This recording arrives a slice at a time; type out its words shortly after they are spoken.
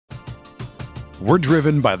We're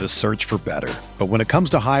driven by the search for better. But when it comes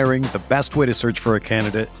to hiring, the best way to search for a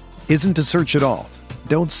candidate isn't to search at all.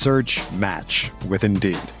 Don't search, match with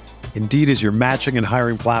Indeed. Indeed is your matching and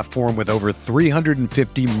hiring platform with over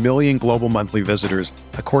 350 million global monthly visitors,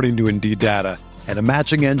 according to Indeed data, and a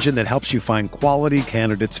matching engine that helps you find quality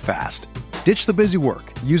candidates fast. Ditch the busy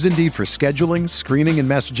work. Use Indeed for scheduling, screening, and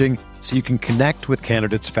messaging so you can connect with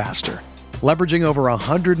candidates faster. Leveraging over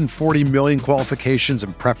 140 million qualifications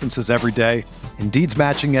and preferences every day, Indeed's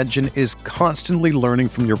matching engine is constantly learning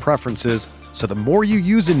from your preferences, so the more you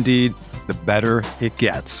use Indeed, the better it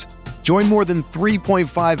gets. Join more than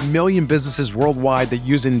 3.5 million businesses worldwide that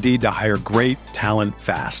use Indeed to hire great talent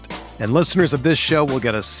fast. And listeners of this show will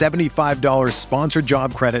get a $75 sponsored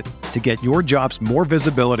job credit to get your jobs more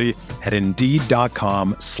visibility at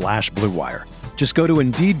Indeed.com/Blue Wire. Just go to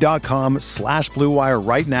Indeed.com/Blue Wire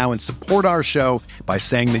right now and support our show by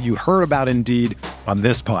saying that you heard about Indeed on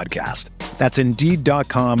this podcast. That's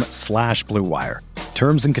Indeed.com/Blue Wire.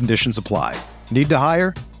 Terms and conditions apply. Need to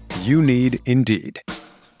hire? You need Indeed.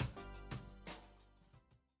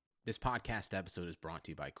 This podcast episode is brought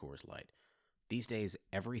to you by Coors Light. These days,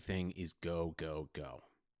 everything is go, go, go.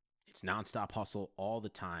 It's nonstop hustle all the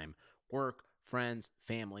time. Work, friends,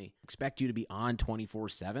 family, expect you to be on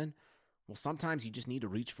 24/7. Well, sometimes you just need to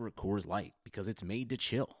reach for a Coors Light because it's made to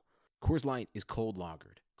chill. Coors Light is cold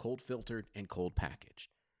lagered, cold filtered, and cold packaged.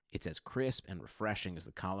 It's as crisp and refreshing as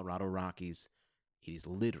the Colorado Rockies. It is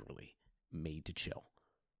literally made to chill.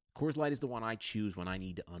 Coors Light is the one I choose when I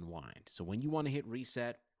need to unwind. So when you want to hit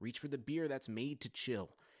reset, reach for the beer that's made to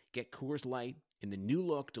chill. Get Coors Light in the new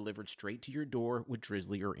look delivered straight to your door with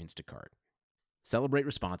Drizzly or Instacart. Celebrate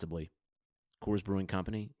responsibly. Coors Brewing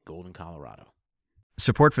Company, Golden, Colorado.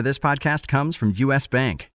 Support for this podcast comes from U.S.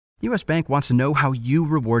 Bank. U.S. Bank wants to know how you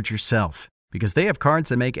reward yourself because they have cards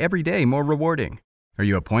that make every day more rewarding. Are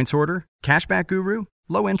you a points hoarder, cashback guru,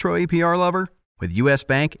 low intro APR lover? With U.S.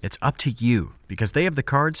 Bank, it's up to you because they have the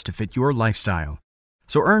cards to fit your lifestyle.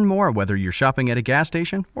 So earn more whether you're shopping at a gas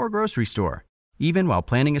station or grocery store, even while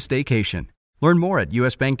planning a staycation. Learn more at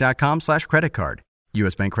usbank.com/creditcard.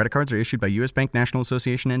 U.S. Bank credit cards are issued by U.S. Bank National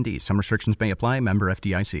Association ND. Some restrictions may apply. Member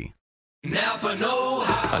FDIC. Napa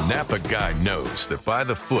know-how. A Napa guy knows that by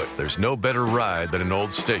the foot, there's no better ride than an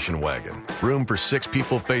old station wagon. Room for 6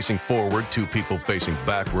 people facing forward, 2 people facing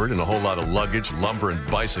backward, and a whole lot of luggage, lumber, and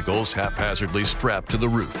bicycles haphazardly strapped to the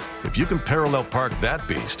roof. If you can parallel park that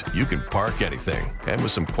beast, you can park anything. And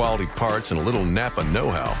with some quality parts and a little Napa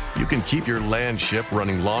know-how, you can keep your land ship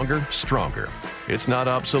running longer, stronger. It's not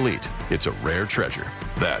obsolete. It's a rare treasure.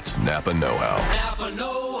 That's Napa know-how. Napa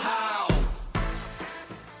know-how.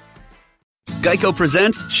 Geico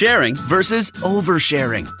presents sharing versus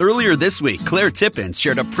oversharing. Earlier this week, Claire Tippins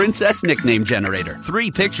shared a princess nickname generator,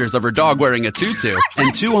 3 pictures of her dog wearing a tutu,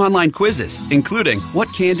 and 2 online quizzes, including what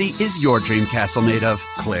candy is your dream castle made of?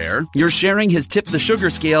 Claire, your sharing has tipped the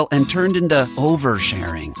sugar scale and turned into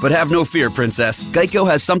oversharing. But have no fear, princess. Geico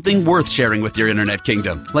has something worth sharing with your internet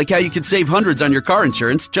kingdom, like how you could save hundreds on your car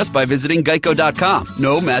insurance just by visiting geico.com.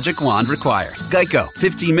 No magic wand required. Geico,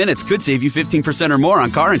 15 minutes could save you 15% or more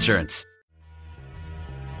on car insurance.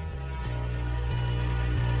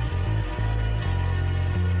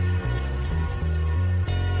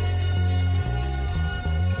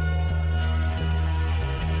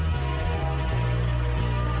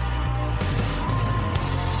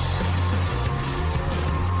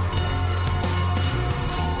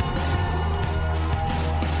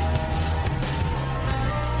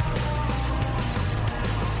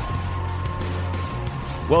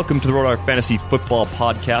 Welcome to the RotoWire Fantasy Football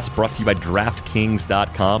Podcast, brought to you by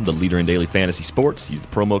DraftKings.com, the leader in daily fantasy sports. Use the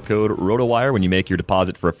promo code RotoWire when you make your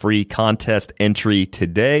deposit for a free contest entry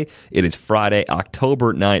today. It is Friday,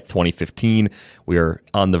 October 9th, 2015. We are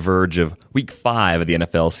on the verge of Week 5 of the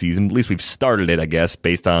NFL season. At least we've started it, I guess,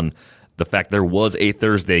 based on the fact there was a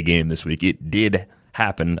Thursday game this week. It did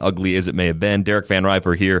happen, ugly as it may have been. Derek Van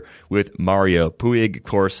Riper here with Mario Puig, of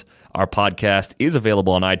course. Our podcast is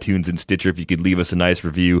available on iTunes and Stitcher. If you could leave us a nice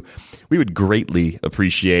review, we would greatly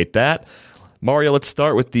appreciate that. Mario, let's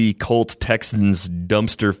start with the Colts-Texans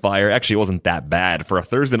dumpster fire. Actually, it wasn't that bad. For a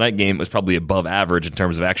Thursday night game, it was probably above average in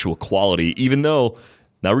terms of actual quality, even though,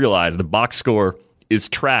 now realize, the box score is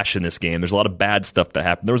trash in this game. There's a lot of bad stuff that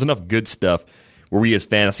happened. There was enough good stuff where we as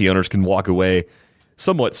fantasy owners can walk away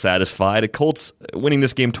somewhat satisfied. The Colts winning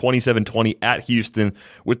this game 27-20 at Houston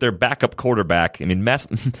with their backup quarterback. I mean, Matt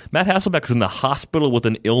Hasselbeck was in the hospital with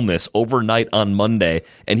an illness overnight on Monday,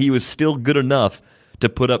 and he was still good enough to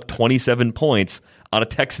put up 27 points on a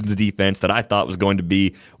Texans defense that I thought was going to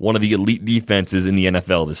be one of the elite defenses in the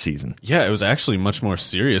NFL this season. Yeah, it was actually much more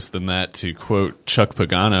serious than that. To quote Chuck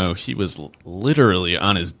Pagano, he was literally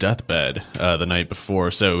on his deathbed the night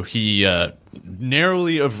before. So he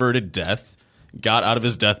narrowly averted death, got out of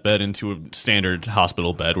his deathbed into a standard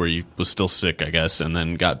hospital bed where he was still sick, I guess, and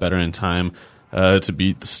then got better in time to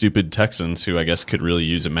beat the stupid Texans, who I guess could really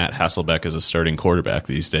use a Matt Hasselbeck as a starting quarterback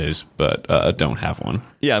these days, but don't have one.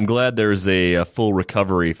 Yeah, I'm glad there's a full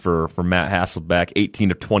recovery for Matt Hasselbeck.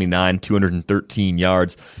 18 of 29, 213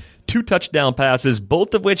 yards, 2 touchdown passes,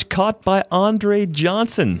 both of which caught by Andre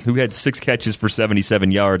Johnson, who had 6 catches for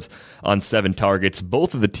 77 yards on 7 targets.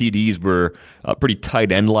 Both of the TDs were pretty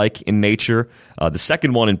tight end-like in nature. The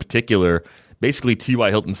second one in particular, basically,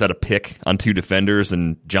 T.Y. Hilton set a pick on 2 defenders,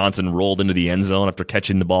 and Johnson rolled into the end zone after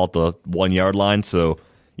catching the ball at the 1-yard line. So,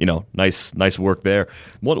 nice work there.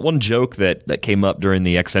 One joke that came up during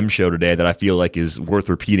the XM show today that I feel like is worth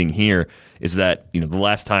repeating here is that, the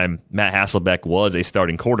last time Matt Hasselbeck was a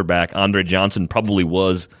starting quarterback, Andre Johnson probably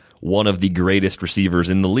was one of the greatest receivers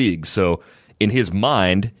in the league. So, in his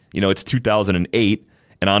mind, it's 2008.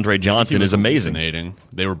 And Andre Johnson is amazing.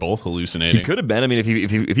 They were both hallucinating. He could have been. I mean,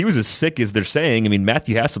 if he was as sick as they're saying, I mean,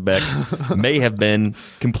 Matthew Hasselbeck may have been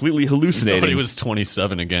completely hallucinating. He thought he was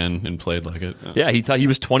 27 again and played like it. Yeah, he thought he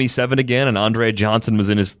was 27 again, and Andre Johnson was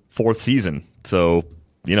in his 4th season. So,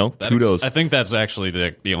 kudos. I think that's actually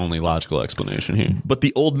the only logical explanation here. But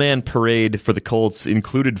the old man parade for the Colts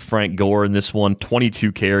included Frank Gore in this one,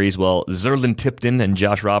 22 carries, while Zerlin Tipton and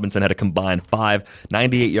Josh Robinson had a combined 5,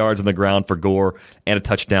 98 yards on the ground for Gore, and a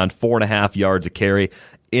touchdown, 4.5 yards a carry.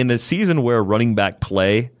 In a season where running back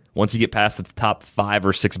play, once you get past the top 5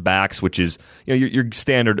 or 6 backs, which is your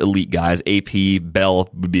standard elite guys, AP, Bell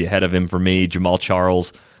would be ahead of him for me, Jamal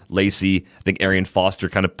Charles, Lacey, I think Arian Foster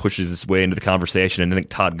kind of pushes his way into the conversation, and I think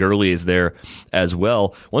Todd Gurley is there as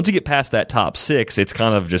well. Once you get past that top 6, it's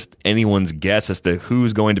kind of just anyone's guess as to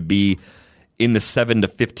who's going to be in the 7 to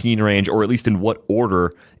 15 range, or at least in what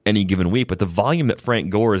order any given week. But the volume that Frank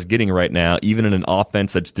Gore is getting right now, even in an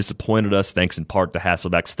offense that's disappointed us, thanks in part to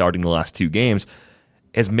Hasselbeck starting the last 2 games,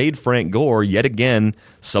 has made Frank Gore, yet again,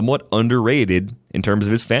 somewhat underrated in terms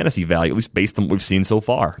of his fantasy value, at least based on what we've seen so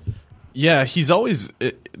far. Yeah, he's always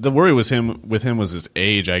the worry with him was his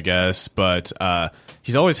age, I guess, but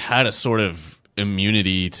he's always had a sort of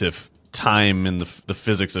immunity to time and the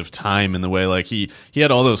physics of time, in the way like he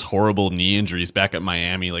had all those horrible knee injuries back at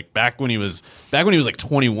Miami, like back when he was like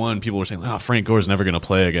 21. People were saying, Frank Gore's never going to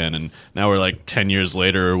play again, and now we're like 10 years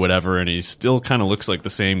later or whatever, and he still kind of looks like the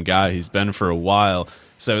same guy he's been for a while.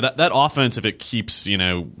 So that offense, if it keeps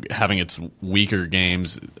having its weaker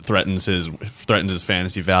games, threatens his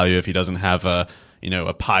fantasy value if he doesn't have a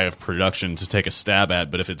pie of production to take a stab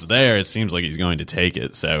at. But if it's there, it seems like he's going to take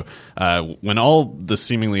it. So when all the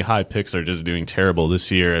seemingly high picks are just doing terrible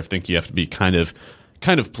this year, I think you have to be kind of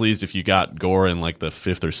pleased if you got Gore in like the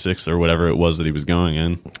 5th or 6th or whatever it was that he was going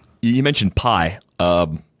in. You mentioned pie.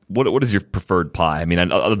 What is your preferred pie? I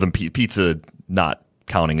mean, other than pizza, not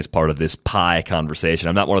counting as part of this pie conversation.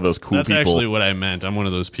 I'm not one of those cool people. That's actually what I meant. I'm one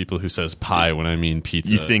of those people who says pie when I mean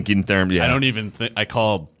pizza. You think in terms, yeah. I don't even think, I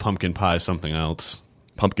call pumpkin pie something else.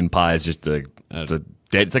 Pumpkin pie is just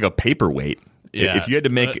it's like a paperweight. Yeah. If you had to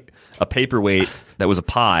make a paperweight that was a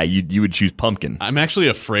pie, you would choose pumpkin. I'm actually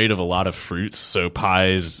afraid of a lot of fruits, so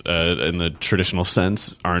pies in the traditional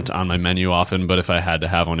sense aren't on my menu often, but if I had to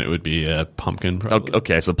have one, it would be a pumpkin probably.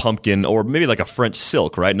 Okay, so pumpkin, or maybe like a French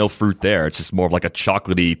silk, right? No fruit there. It's just more of like a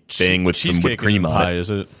chocolatey thing with some whipped cream on pie, it. Is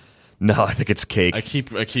it? No, I think it's cake. I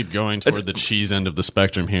keep going toward the cheese end of the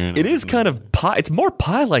spectrum here. It is kind of pie. It's more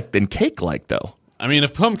pie-like than cake-like, though. I mean,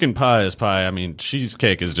 if pumpkin pie is pie, I mean,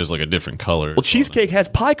 cheesecake is just like a different color. Well, cheesecake has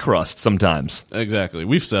pie crust sometimes. Exactly.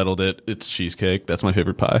 We've settled it. It's cheesecake. That's my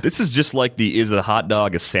favorite pie. This is just like the is a hot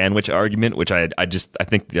dog a sandwich argument, which I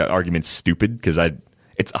think the argument's stupid because a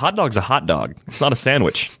hot dog's a hot dog. It's not a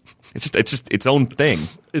sandwich. It's just its own thing.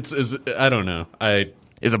 I don't know.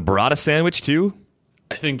 Is a burrata sandwich too?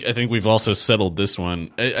 I think we've also settled this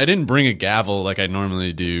one. I didn't bring a gavel like I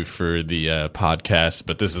normally do for the podcast,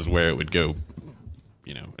 but this is where it would go.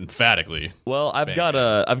 Emphatically. Well, I've got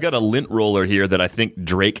a lint roller here that I think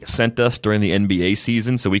Drake sent us during the NBA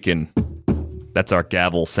season, so we can. That's our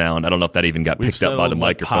gavel sound. I don't know if that even got picked up by the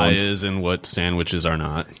microphones. What pie is and what sandwiches are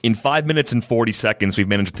not. In 5 minutes and 40 seconds, we've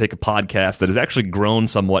managed to take a podcast that has actually grown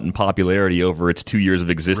somewhat in popularity over its 2 years of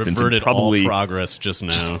existence. Reverted and probably all progress just now.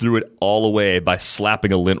 Just threw it all away by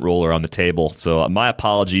slapping a lint roller on the table. So my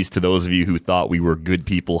apologies to those of you who thought we were good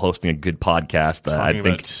people hosting a good podcast. I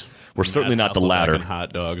think we're certainly not the latter.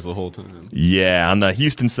 Hot dogs the whole time. Yeah, on the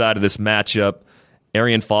Houston side of this matchup,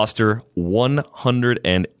 Arian Foster,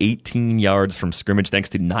 118 yards from scrimmage, thanks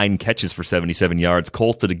to 9 catches for 77 yards.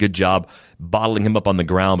 Colts did a good job bottling him up on the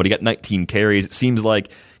ground, but he got 19 carries. It seems like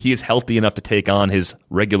he is healthy enough to take on his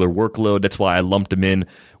regular workload. That's why I lumped him in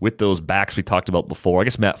with those backs we talked about before. I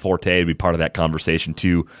guess Matt Forte would be part of that conversation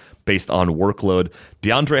too, based on workload.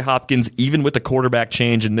 DeAndre Hopkins, even with the quarterback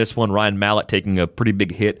change in this one, Ryan Mallett taking a pretty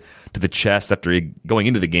big hit to the chest after going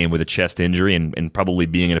into the game with a chest injury and probably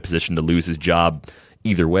being in a position to lose his job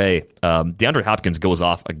either way. DeAndre Hopkins goes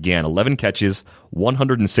off again. 11 catches,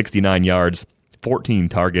 169 yards, 14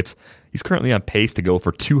 targets. He's currently on pace to go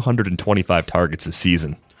for 225 targets this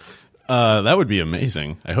season. That would be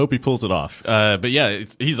amazing. I hope he pulls it off. But yeah,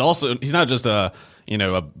 he's not just a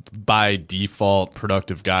by default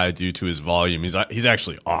productive guy due to his volume. He's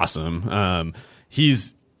actually awesome.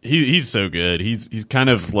 He's so good. He's kind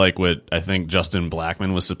of like what I think Justin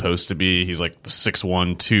Blackmon was supposed to be. He's like the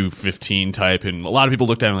 6'1", 215 type, and a lot of people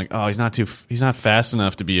looked at him like, oh, he's not fast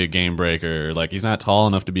enough to be a game breaker. Like, he's not tall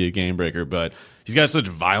enough to be a game breaker, but he's got such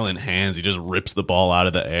violent hands. He just rips the ball out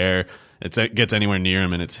of the air. It gets anywhere near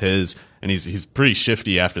him, and it's his. And he's pretty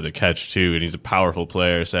shifty after the catch too, and he's a powerful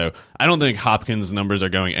player. So I don't think Hopkins' numbers are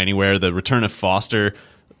going anywhere. The return of Foster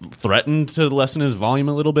threatened to lessen his volume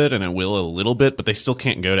a little bit, and it will a little bit, but they still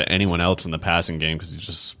can't go to anyone else in the passing game because he's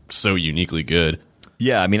just so uniquely good.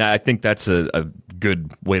 Yeah, I mean, I think that's a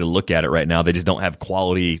good way to look at it right now. They just don't have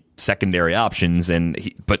quality secondary options.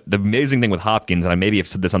 But the amazing thing with Hopkins, and I maybe have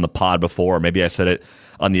said this on the pod before, or maybe I said it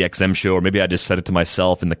on the XM show, or maybe I just said it to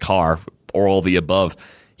myself in the car, or all the above,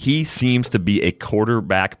 he seems to be a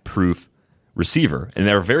quarterback-proof receiver, and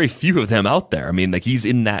there are very few of them out there. I mean, like, he's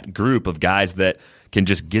in that group of guys that can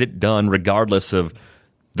just get it done regardless of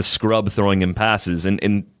the scrub throwing him passes.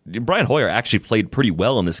 And Brian Hoyer actually played pretty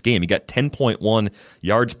well in this game. He got 10.1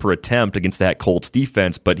 yards per attempt against that Colts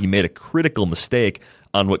defense, but he made a critical mistake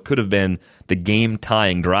on what could have been the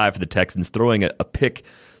game-tying drive for the Texans, throwing a pick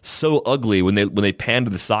so ugly. When they panned to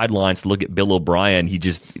the sidelines to look at Bill O'Brien, he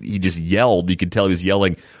just yelled. You could tell he was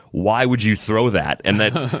yelling, "Why would you throw that?" And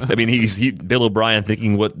that, I mean, Bill O'Brien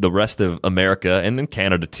thinking what the rest of America, and in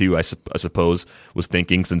Canada too, I suppose, was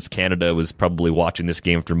thinking, since Canada was probably watching this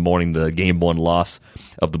game after mourning the Game 1 loss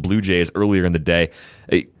of the Blue Jays earlier in the day.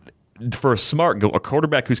 For a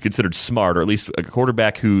quarterback who's considered smart, or at least a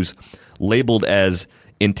quarterback who's labeled as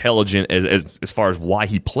intelligent as far as why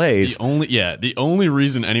he plays. The only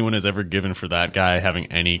reason anyone has ever given for that guy having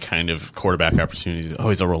any kind of quarterback opportunities,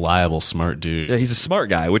 he's a reliable, smart dude. Yeah, he's a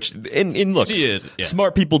smart guy, which in looks, he is. Yeah.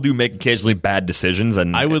 Smart people do make occasionally bad decisions,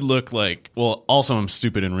 and I would look like, well, also I'm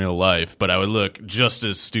stupid in real life, but I would look just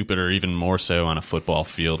as stupid or even more so on a football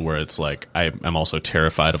field where it's like I'm also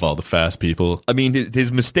terrified of all the fast people. I mean,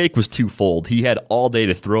 his mistake was twofold. He had all day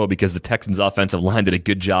to throw because the Texans offensive line did a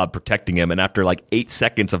good job protecting him, and after like 8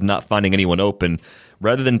 seconds of not finding anyone open,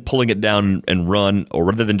 rather than pulling it down and run, or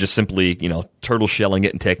rather than just simply, turtle shelling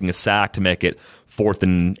it and taking a sack to make it 4th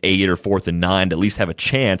and 8 or 4th and 9 to at least have a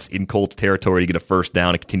chance in Colts territory to get a first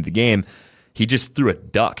down and continue the game, he just threw a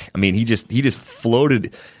duck. I mean, he just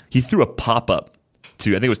floated. He threw a pop-up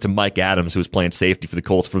to, I think it was to Mike Adams, who was playing safety for the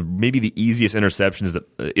Colts, for maybe the easiest interception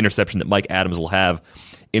that Mike Adams will have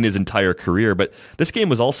in his entire career. But this game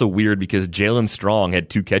was also weird because Jalen Strong had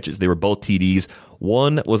 2 catches. They were both TDs.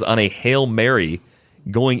 One was on a Hail Mary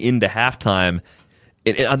going into halftime.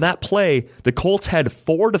 And on that play, the Colts had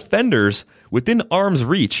 4 defenders within arm's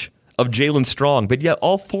reach of Jalen Strong, but yet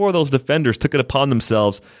all 4 of those defenders took it upon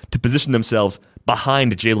themselves to position themselves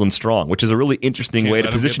behind Jalen Strong, which is a really interesting way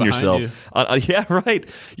to position yourself. Yeah, right.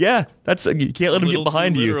 Yeah, you can't let him get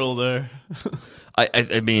behind you. Literal there.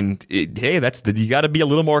 I mean, hey, you got to be a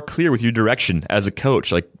little more clear with your direction as a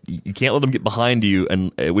coach. Like, you can't let them get behind you,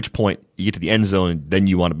 and at which point you get to the end zone, then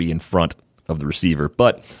you want to be in front of the receiver.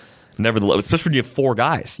 But nevertheless, especially when you have 4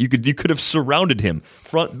 guys, you could have surrounded him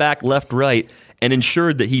front, back, left, right, and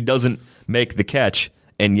ensured that he doesn't make the catch,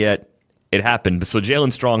 and yet it happened. So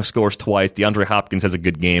Jalen Strong scores twice. DeAndre Hopkins has a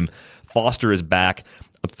good game. Foster is back.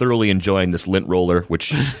 I'm thoroughly enjoying this lint roller,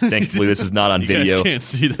 which thankfully this is not on video. You guys can't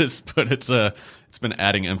see this, but it's been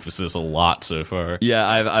adding emphasis a lot so far. Yeah,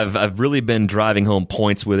 I've really been driving home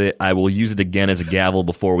points with it. I will use it again as a gavel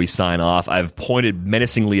before we sign off. I've pointed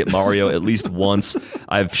menacingly at Mario at least once.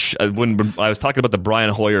 When I was talking about the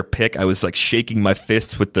Brian Hoyer pick, I was like shaking my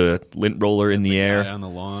fists with the lint roller in the air on the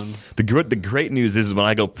lawn. The great news is when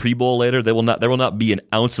I go pre-bowl later, there will not be an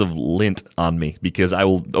ounce of lint on me, because I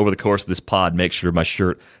will, over the course of this pod, make sure my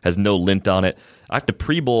shirt has no lint on it. I have to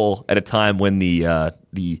pre-bowl at a time when the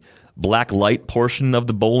black light portion of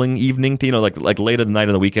the bowling evening, like late at the night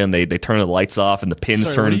on the weekend, they turn the lights off and the pins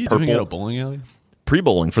turn what are you purple. Doing at a bowling alley?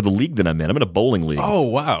 pre-bowling for the league that I'm in. I'm in a bowling league. Oh,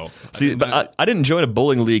 wow. See, but I didn't join a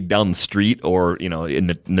bowling league down the street or in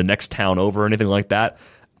the next town over or anything like that.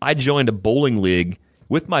 I joined a bowling league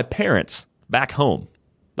with my parents back home.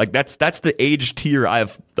 Like that's the age tier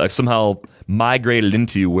I've somehow migrated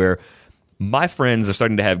into, where my friends are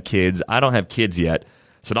starting to have kids. I don't have kids yet,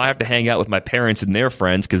 so now I have to hang out with my parents and their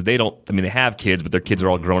friends because they don't. I mean, they have kids, but their kids are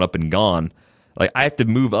all grown up and gone. Like I have to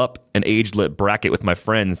move up an age bracket with my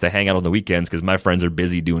friends to hang out on the weekends because my friends are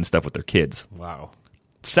busy doing stuff with their kids. Wow,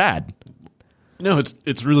 it's sad. No,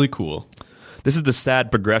 it's really cool. This is the sad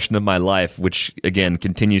progression of my life, which, again,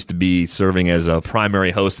 continues to be serving as a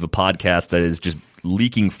primary host of a podcast that is just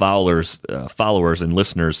leaking followers and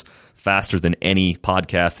listeners faster than any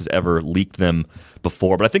podcast has ever leaked them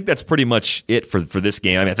before. But I think that's pretty much it for this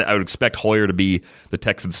game. I mean, I would expect Hoyer to be the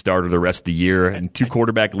Texans starter the rest of the year. In 2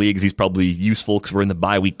 quarterback leagues, he's probably useful because we're in the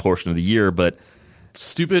bye week portion of the year. But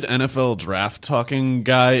stupid NFL draft talking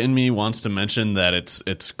guy in me wants to mention that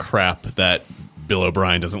it's crap that Bill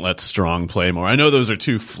O'Brien doesn't let Strong play more. I know those are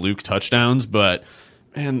 2 fluke touchdowns, but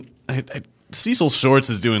man, Cecil Shorts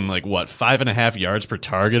is doing 5.5 yards per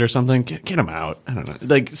target or something. Get him out. I don't know.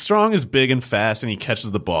 Like, Strong is big and fast, and he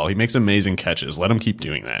catches the ball. He makes amazing catches. Let him keep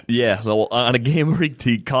doing that. Yeah. So on a game where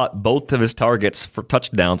he caught both of his targets for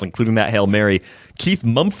touchdowns, including that Hail Mary, Keith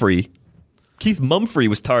Mumphrey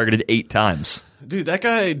was targeted 8 times. Dude, that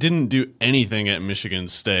guy didn't do anything at Michigan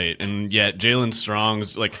State, and yet Jalen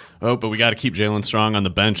Strong's but we got to keep Jalen Strong on the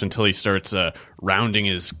bench until he starts rounding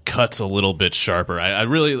his cuts a little bit sharper. I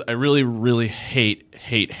really hate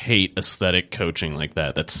aesthetic coaching like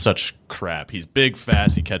that. That's such crap. He's big,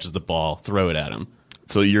 fast, he catches the ball, throw it at him.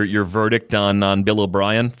 So your verdict on Bill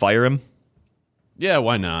O'Brien, fire him? Yeah,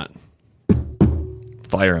 why not?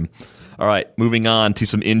 Fire him. All right, moving on to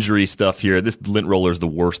some injury stuff here. This lint roller is the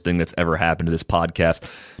worst thing that's ever happened to this podcast.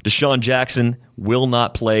 Deshaun Jackson will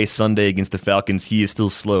not play Sunday against the Falcons. He is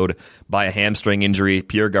still slowed by a hamstring injury.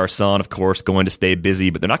 Pierre Garçon, of course, going to stay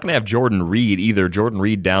busy, but they're not going to have Jordan Reed either. Jordan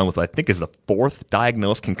Reed down with, I think, is the 4th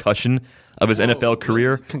diagnosed concussion of his NFL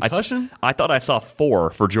career. Concussion? I thought I saw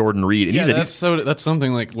 4 for Jordan Reed. And that's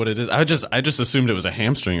something like what it is. I just assumed it was a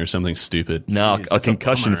hamstring or something stupid. No, a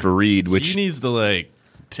concussion for Reed, which he needs to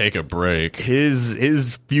take a break.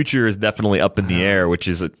 His future is definitely up in the air, which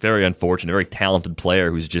is very unfortunate. A very talented player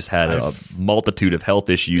who's just had a multitude of health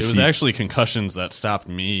issues. It was actually concussions that stopped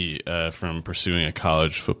me from pursuing a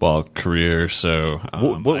college football career. So,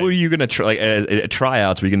 what were you going to try? At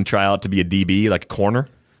tryouts, were you going to try out to be a DB, like a corner?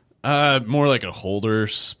 More like a holder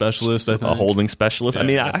specialist, I think. A holding specialist? Yeah. I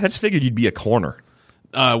mean, I just figured you'd be a corner.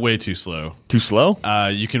 Way too slow. Too slow?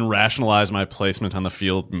 You can rationalize my placement on the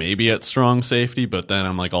field maybe at strong safety, but then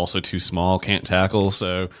I'm also too small, can't tackle.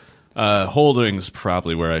 So holding is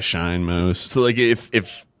probably where I shine most. So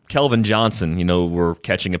if Kelvin Johnson, were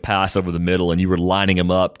catching a pass over the middle and you were lining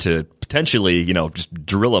him up to potentially, just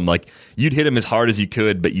drill him, you'd hit him as hard as you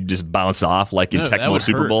could, but you'd just bounce off in Tecmo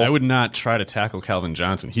Super Bowl. I would not try to tackle Kelvin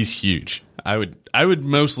Johnson. He's huge. I would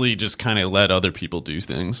mostly just kind of let other people do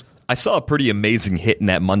things. I saw a pretty amazing hit in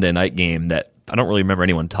that Monday night game that I don't really remember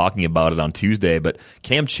anyone talking about it on Tuesday, but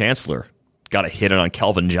Cam Chancellor got a hit on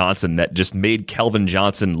Kelvin Johnson that just made Kelvin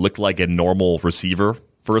Johnson look like a normal receiver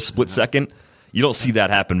for a split second. You don't see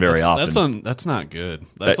that happen very often. That's not good.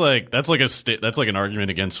 That's like an argument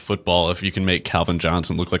against football if you can make Calvin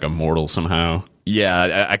Johnson look like a mortal somehow.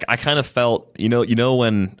 Yeah, I kind of felt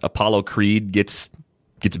when Apollo Creed gets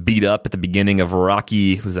beat up at the beginning of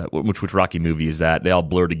Rocky. Which Rocky movie is that? They all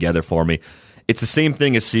blur together for me. It's the same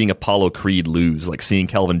thing as seeing Apollo Creed lose, like seeing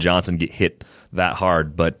Kelvin Johnson get hit that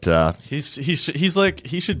hard. But he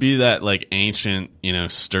should be that ancient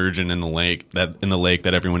sturgeon in the lake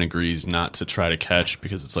that everyone agrees not to try to catch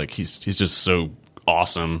because it's he's just so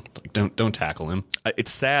awesome. Don't tackle him.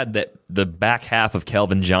 It's sad that the back half of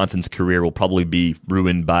Kelvin Johnson's career will probably be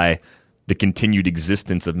ruined by the continued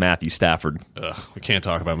existence of Matthew Stafford. We can't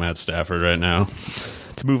talk about Matt Stafford right now.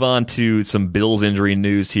 Let's move on to some Bills injury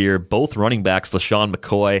news here. Both running backs, LaShawn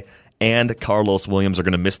McCoy and Carlos Williams, are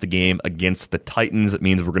going to miss the game against the Titans. It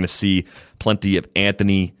means we're going to see plenty of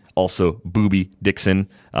Anthony, also Boobie Dixon,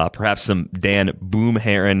 perhaps some Dan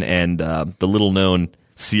Boomharon, and the little-known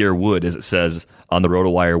Sear Wood, as it says on the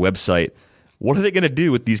RotoWire website. What are they going to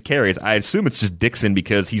do with these carries? I assume it's just Dixon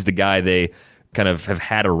because he's the guy they kind of have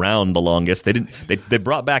had around the longest. They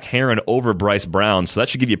brought back Heron over Bryce Brown, so that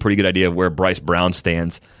should give you a pretty good idea of where Bryce Brown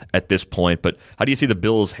stands at this point. But how do you see the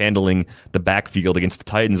Bills handling the backfield against the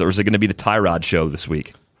Titans, or is it going to be the Tyrod show this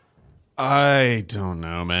week? I don't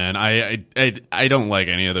know, man. I don't like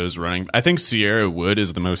any of those running. I think Sierra Wood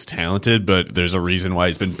is the most talented, but there's a reason why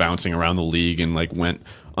he's been bouncing around the league and like went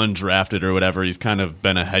undrafted or whatever. He's kind of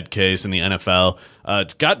been a head case in the NFL.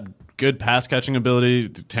 Got good pass catching ability,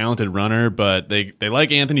 talented runner, but they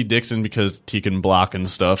like Anthony Dixon because he can block and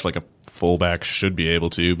stuff like a fullback should be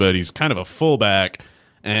able to, but he's kind of a fullback.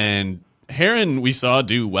 And Herron we saw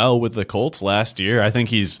do well with the Colts last year. I think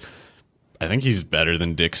he's better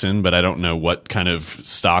than Dixon, but I don't know what kind of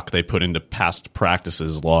stock they put into past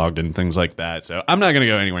practices logged and things like that. So I'm not going to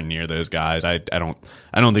go anywhere near those guys. I don't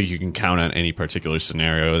think you can count on any particular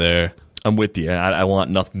scenario there. I'm with you. I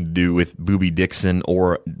want nothing to do with Boobie Dixon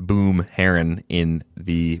or Boom Herron in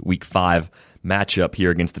the Week 5 matchup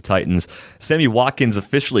here against the Titans. Sammy Watkins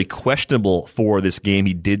officially questionable for this game.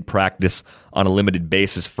 He did practice on a limited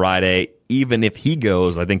basis Friday. Even if he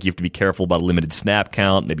goes, I think you have to be careful about a limited snap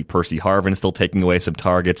count. Maybe Percy Harvin still taking away some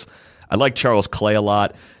targets. I like Charles Clay a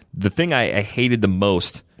lot. The thing I hated the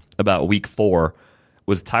most about Week 4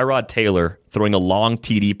 was Tyrod Taylor throwing a long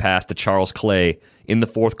TD pass to Charles Clay in the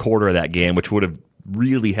fourth quarter of that game, which would have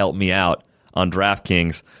really helped me out on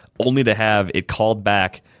DraftKings, only to have it called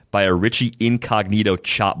back by a Richie Incognito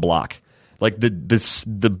chop block. Like the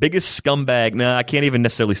biggest scumbag, I can't even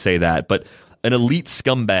necessarily say that, but an elite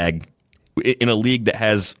scumbag in a league that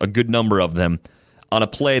has a good number of them on a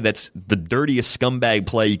play that's the dirtiest scumbag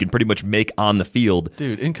play you can pretty much make on the field.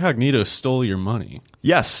 Dude, Incognito stole your money.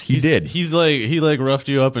 Yes, he did. He roughed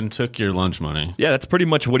you up and took your lunch money. Yeah, that's pretty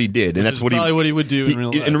much what he did, and Which that's is probably what he would do in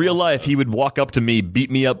real life. In real life, he would walk up to me, beat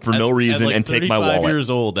me up for no reason, like and take my wallet. 35 years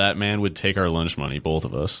old, that man would take our lunch money, both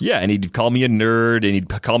of us. Yeah, and he'd call me a nerd, and he'd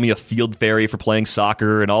call me a field fairy for playing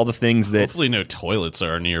soccer, and all the things that. Hopefully, no toilets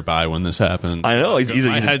are nearby when this happens. I know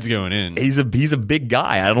my head's going in. He's a big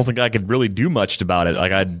guy. I don't think I could really do much about it.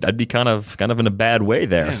 Like I'd be kind of in a bad way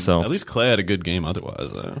there. Man, so at least Clay had a good game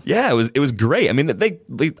otherwise, though. Yeah, it was great. I mean,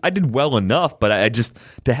 I did well enough, but I just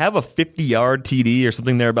to have a 50-yard TD or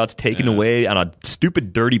something thereabouts taken away on a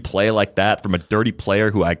stupid dirty play like that from a dirty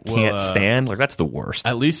player who I can't stand, like that's the worst.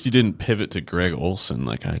 At least you didn't pivot to Greg Olsen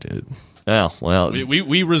like I did. Oh, well.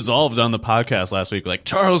 We resolved on the podcast last week, like,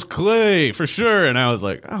 Charles Clay, for sure. And I was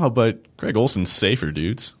like, oh, but Greg Olsen's safer,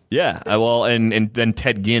 dudes. Yeah, well, and then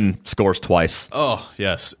Ted Ginn scores twice. Oh,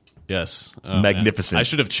 yes. Yes. Oh, magnificent. Man. I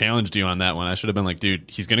should have challenged you on that one. I should have been like, dude,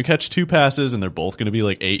 he's going to catch 2 passes, and they're both going to be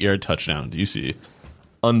like 8-yard touchdowns. You see.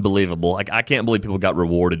 Unbelievable. Like I can't believe people got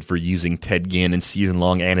rewarded for using Ted Ginn in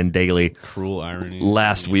season-long and in daily. Cruel irony.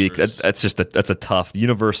 Last week. That's a tough. The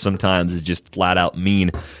universe sometimes is just flat out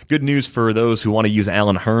mean. Good news for those who want to use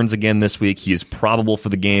Allen Hurns again this week. He is probable for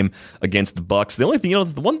the game against the Bucs. The only thing,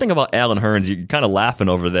 the one thing about Allen Hurns, you're kind of laughing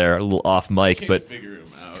over there, a little off mic, but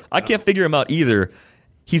I can't figure him out either.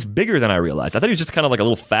 He's bigger than I realized. I thought he was just kind of like a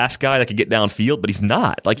little fast guy that could get downfield, but he's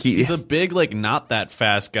not. Like he's a big, like not that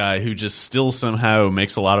fast guy who just still somehow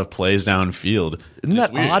makes a lot of plays downfield. Isn't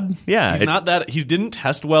that odd? Yeah, he's not that. He didn't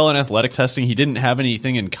test well in athletic testing. He didn't have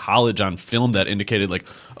anything in college on film that indicated like,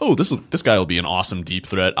 oh, this guy will be an awesome deep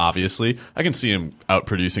threat. Obviously, I can see him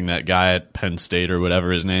outproducing that guy at Penn State or whatever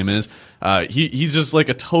his name is. He's just like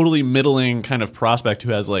a totally middling kind of prospect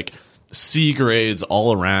who has like C grades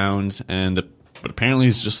all around but apparently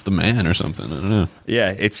he's just the man or something. I don't know.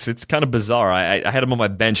 Yeah, it's kind of bizarre. I had him on my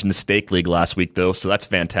bench in the Stake League last week, though, so that's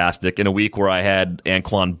fantastic. In a week where I had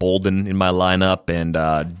Anquan Bolden in my lineup and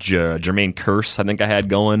Jermaine Kearse, I think I had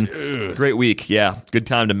going. Dude. Great week, yeah. Good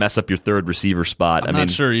time to mess up your third receiver spot. I'm not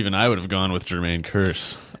sure even I would have gone with Jermaine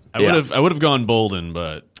Kearse. I would have gone Bolden,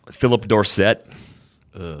 but Philip Dorsett.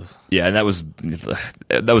 Yeah, and that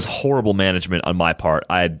was horrible management on my part.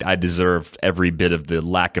 I deserved every bit of the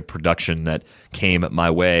lack of production that came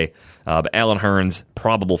my way. But Allen Hurns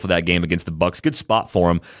probable for that game against the Bucs. Good spot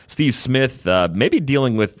for him. Steve Smith maybe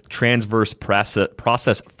dealing with transverse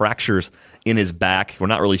process fractures in his back. We're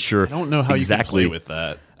not really sure. I don't know how exactly you can play with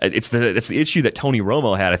that. It's the issue that Tony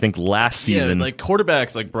Romo had, I think, last season. Yeah, like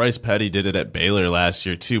quarterbacks like Bryce Petty did it at Baylor last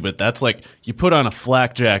year too, but that's like you put on a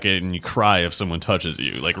flak jacket and you cry if someone touches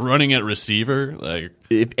you. Like running at receiver, like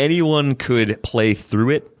if anyone could play through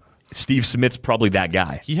it, Steve Smith's probably that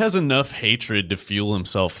guy. He has enough hatred to fuel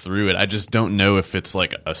himself through it. I just don't know if it's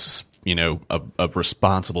like a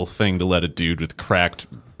responsible thing to let a dude with cracked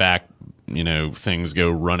back, things go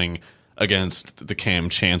running against the Cam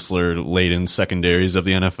Chancellor laden secondaries of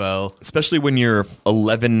the NFL. Especially when you're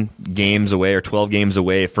 11 games away or 12 games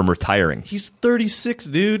away from retiring. He's 36,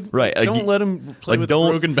 dude. Right. Don't let him play with a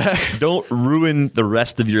broken back. Don't ruin the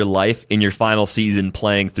rest of your life in your final season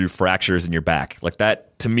playing through fractures in your back. Like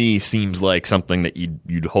that, to me, seems like something that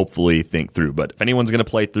you'd hopefully think through. But if anyone's going to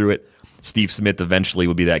play through it, Steve Smith eventually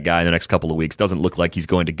will be that guy in the next couple of weeks. Doesn't look like he's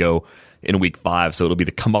going to go in week 5, so it'll be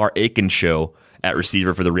the Kamar Aiken show at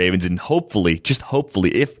receiver for the Ravens. And hopefully, just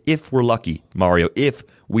hopefully, if we're lucky, Mario, if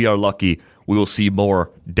we are lucky, we will see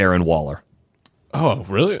more Darren Waller. Oh,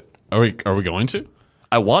 really? Are we going to?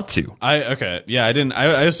 I want to. Okay. Yeah, I didn't.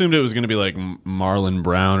 I assumed it was going to be like Marlon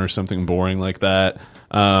Brown or something boring like that.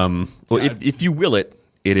 Well, if you will it,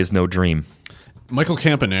 it is no dream. Michael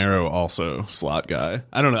Campanaro, also slot guy.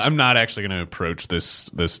 I don't know. I'm not actually going to approach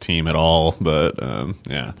this team at all, but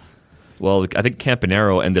yeah. Well, I think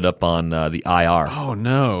Campanaro ended up on the IR. Oh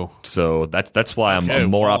no! So that's why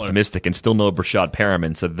I'm more optimistic, and still no Brashad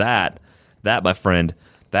Perriman. So that my friend,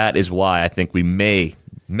 that is why I think we may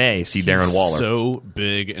see Darren Waller. He's so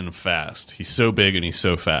big and fast. He's so big and he's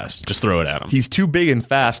so fast. Just throw it at him. He's too big and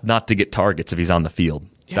fast not to get targets if he's on the field.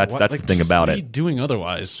 Yeah, that's the thing about it. What are you doing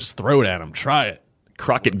otherwise? Just throw it at him. Try it.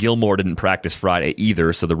 Crockett Gilmore didn't practice Friday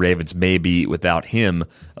either, so the Ravens may be without him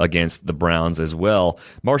against the Browns as well.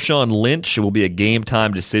 Marshawn Lynch will be a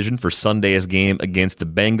game-time decision for Sunday's game against the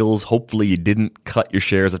Bengals. Hopefully you didn't cut your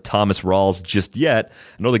shares of Thomas Rawls just yet.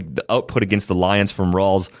 I know the output against the Lions from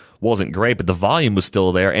Rawls wasn't great, but the volume was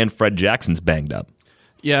still there, and Fred Jackson's banged up.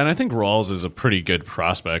 Yeah, and I think Rawls is a pretty good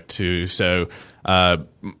prospect too. So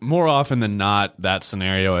more often than not, that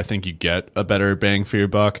scenario, I think you get a better bang for your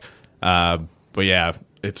buck. But yeah,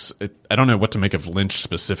 I don't know what to make of Lynch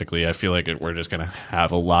specifically. I feel like we're just going to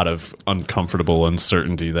have a lot of uncomfortable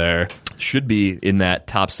uncertainty there. Should be in that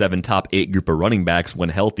top 7, top 8 group of running backs when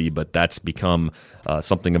healthy, but that's become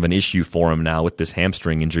something of an issue for him now with this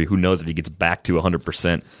hamstring injury. Who knows if he gets back to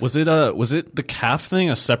 100%? Was it the calf thing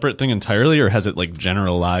a separate thing entirely, or has it like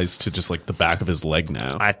generalized to just like the back of his leg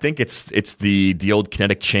now? I think it's the old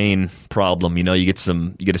kinetic chain problem. You know, you get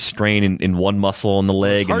a strain in one muscle in the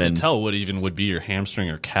leg, It's hard and then to tell what even would be your hamstring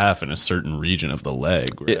or calf in a certain region of the leg.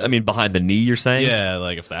 Right? I mean, behind the knee, you're saying? Yeah,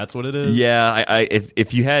 like if that's what it is. Yeah,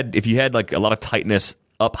 if you had like a lot of tightness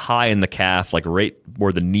up high in the calf, like right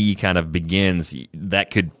where the knee kind of begins,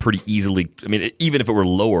 that could pretty easily, I mean, even if it were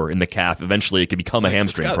lower in the calf, eventually it could become a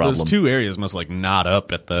hamstring problem. Those two areas must like knot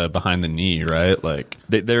up at the behind the knee, right? Like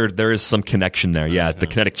there is some connection there. Yeah, the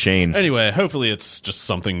kinetic chain. Anyway, hopefully it's just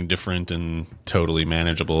something different and totally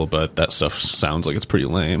manageable, but that stuff sounds like it's pretty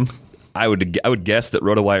lame. I would guess that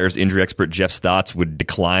RotoWire's injury expert Jeff Stotts would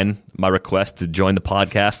decline my request to join the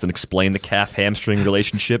podcast and explain the calf hamstring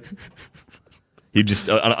relationship. He just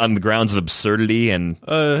on the grounds of absurdity and.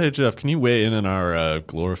 Hey Jeff, can you weigh in on our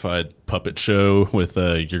glorified puppet show with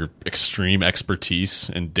your extreme expertise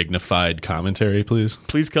and dignified commentary, please?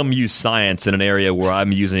 Please come use science in an area where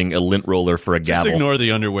I'm using a lint roller for a gavel. Just ignore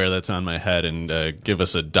the underwear that's on my head and give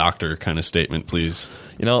us a doctor kind of statement, please.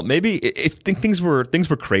 You know, maybe things were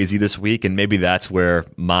crazy this week, and maybe that's where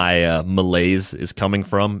my malaise is coming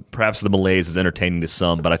from. Perhaps the malaise is entertaining to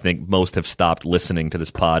some, but I think most have stopped listening to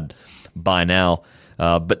this pod by now.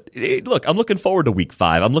 But look, I'm looking forward to week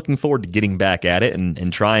 5. I'm looking forward to getting back at it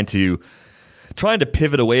and trying to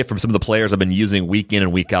pivot away from some of the players I've been using week in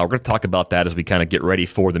and week out. We're going to talk about that as we kind of get ready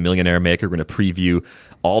for the Millionaire Maker. We're going to preview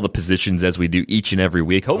all the positions as we do each and every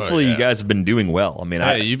week. Hopefully you guys have been doing well. I mean,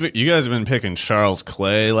 you guys have been picking Charles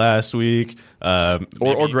Clay last week.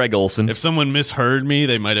 Or Greg Olsen. If someone misheard me,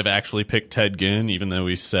 they might have actually picked Ted Ginn, even though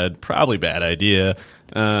we said probably bad idea.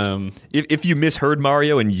 If you misheard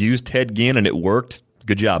Mario and used Ted Ginn and it worked,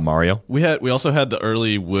 good job, Mario. We also had the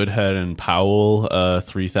early Woodhead and Powell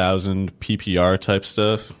 3,000 PPR type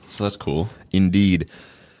stuff, so that's cool. Indeed.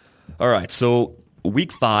 All right, so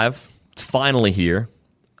week 5, it's finally here.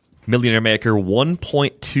 Millionaire Maker,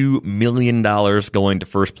 $1.2 million going to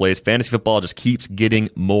first place. Fantasy football just keeps getting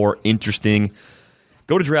more interesting.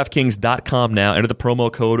 Go to DraftKings.com now. Enter the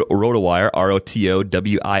promo code ROTOWIRE,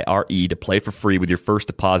 ROTOWIRE, to play for free with your first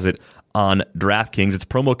deposit on DraftKings. It's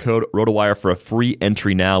promo code ROTOWIRE for a free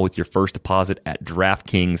entry now with your first deposit at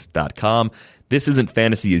DraftKings.com. This isn't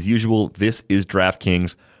fantasy as usual. This is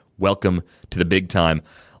DraftKings. Welcome to the big time.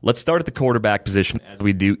 Let's start at the quarterback position as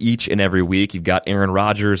we do each and every week. You've got Aaron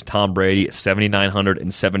Rodgers, Tom Brady, 7,900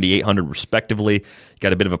 and 7,800 respectively. You've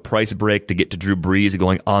got a bit of a price break to get to Drew Brees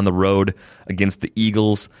going on the road against the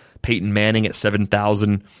Eagles. Peyton Manning at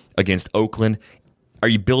 7,000 against Oakland. Are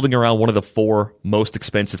you building around one of the 4 most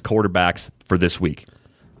expensive quarterbacks for this week?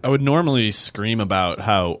 I would normally scream about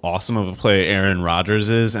how awesome of a play Aaron Rodgers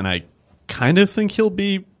is, and I kind of think he'll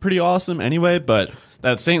be pretty awesome anyway, but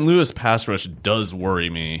that St. Louis pass rush does worry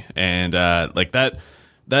me, and like that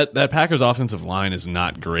Packers offensive line is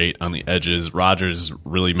not great on the edges. Rodgers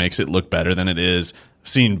really makes it look better than it is. I've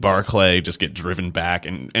seen Barclay just get driven back,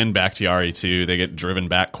 and Bakhtiari too. They get driven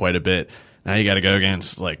back quite a bit. Now you got to go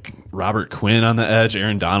against like Robert Quinn on the edge.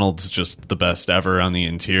 Aaron Donald's just the best ever on the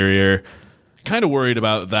interior. Kind of worried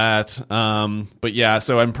about that. But yeah,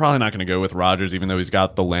 so I'm probably not going to go with Rodgers, even though he's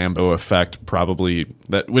got the Lambeau effect, probably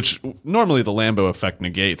which normally the Lambeau effect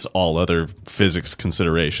negates all other physics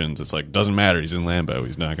considerations. It's like, doesn't matter. He's in Lambeau.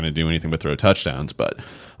 He's not going to do anything but throw touchdowns. But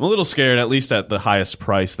I'm a little scared, at least at the highest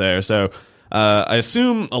price there. So I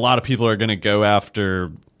assume a lot of people are going to go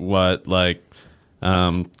after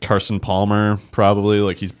Carson Palmer, probably.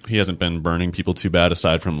 Like he hasn't been burning people too bad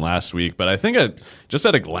aside from last week. But I think just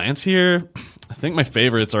at a glance here, I think my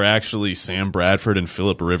favorites are actually Sam Bradford and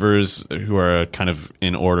Phillip Rivers, who are kind of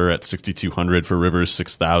in order at 6,200 for Rivers,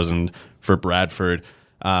 6,000 for Bradford.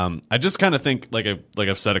 I just kind of think, like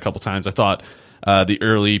I've said a couple times, I thought the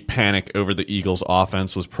early panic over the Eagles'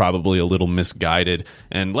 offense was probably a little misguided.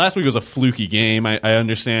 And last week was a fluky game, I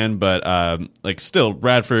understand, but still,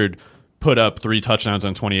 Bradford put up 3 touchdowns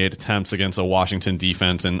on 28 attempts against a Washington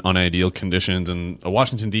defense in unideal conditions, and a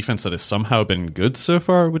Washington defense that has somehow been good so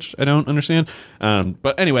far, which I don't understand.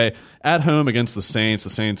 But anyway, at home against the Saints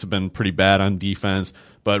have been pretty bad on defense.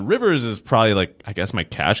 But Rivers is probably my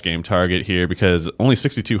cash game target here, because only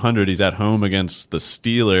 6,200, he's at home against the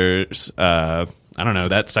Steelers. I don't know,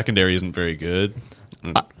 that secondary isn't very good.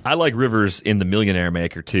 I like Rivers in the Millionaire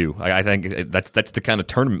Maker too. I think that's the kind of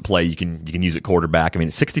tournament play you can use at quarterback. I mean,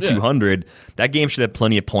 at 6,200, that game should have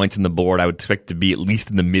plenty of points on the board. I would expect to be at least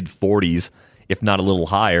in the mid 40s, if not a little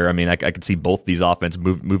higher. I mean, I could see both these offenses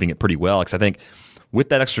moving it pretty well, because I think with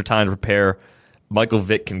that extra time to prepare, Michael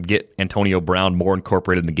Vick can get Antonio Brown more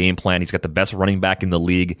incorporated in the game plan. He's got the best running back in the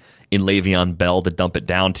league in Le'Veon Bell to dump it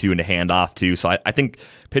down to and to hand off to. So I think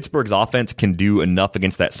Pittsburgh's offense can do enough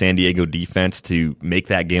against that San Diego defense to make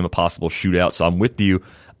that game a possible shootout. So I'm with you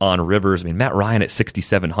on Rivers. I mean, Matt Ryan at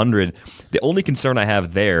 6,700. The only concern I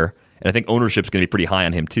have there, and I think ownership's going to be pretty high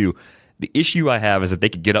on him too, the issue I have is that they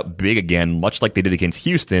could get up big again, much like they did against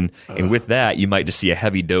Houston. And with that, you might just see a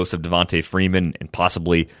heavy dose of Devontae Freeman and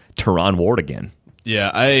possibly Teron Ward again.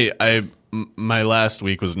 Yeah, my last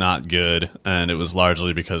week was not good, and it was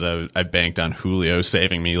largely because I banked on Julio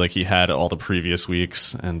saving me like he had all the previous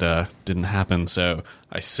weeks, and didn't happen, so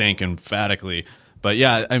I sank emphatically. But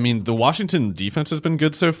yeah, I mean, the Washington defense has been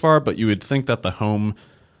good so far, but you would think that the home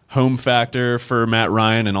factor for Matt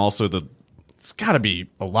Ryan, and also it's got to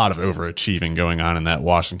be a lot of overachieving going on in that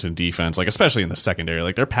Washington defense, like especially in the secondary.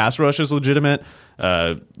 Like their pass rush is legitimate.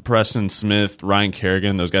 Preston Smith, Ryan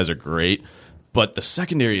Kerrigan, those guys are great. But the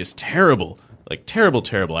secondary is terrible, like terrible.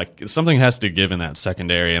 Something has to give in that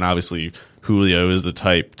secondary, and obviously Julio is the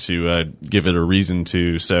type to give it a reason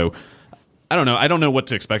to. So I don't know. I don't know what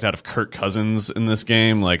to expect out of Kirk Cousins in this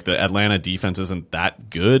game. Like the Atlanta defense isn't that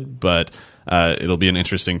good, but it'll be an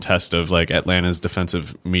interesting test of like Atlanta's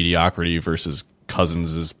defensive mediocrity versus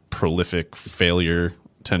Cousins' prolific failure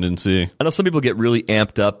tendency. I know some people get really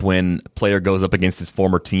amped up when a player goes up against his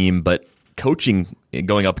former team, but coaching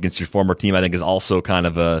going up against your former team, I think, is also kind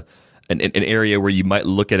of an area where you might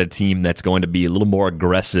look at a team that's going to be a little more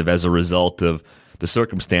aggressive as a result of the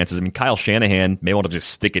circumstances. I mean, Kyle Shanahan may want to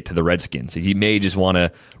just stick it to the Redskins. He may just want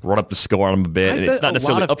to run up the score on them a bit, and it's not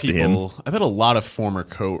necessarily up to him. I bet a lot of former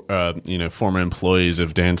employees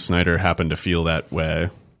of Dan Snyder happen to feel that way.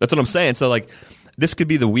 That's what I'm saying. So, this could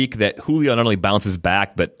be the week that Julio not only bounces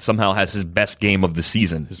back, but somehow has his best game of the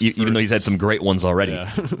season, even though he's had some great ones already.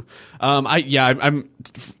 Yeah. I'm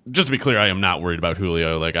just to be clear, I am not worried about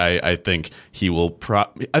Julio. I think he will.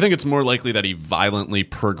 I think it's more likely that he violently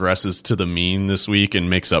progresses to the mean this week and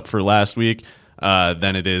makes up for last week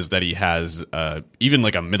than it is that he has even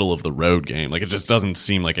a middle of the road game. It just doesn't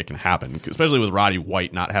seem like it can happen, especially with Roddy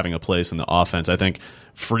White not having a place in the offense. I think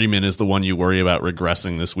Freeman is the one you worry about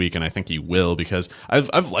regressing this week, and I think he will, because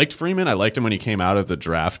I've liked Freeman. I liked him when he came out of the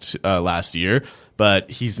draft last year,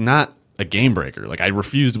 but he's not a game breaker. I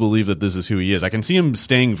refuse to believe that this is who he is. I can see him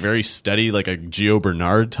staying very steady, like a Gio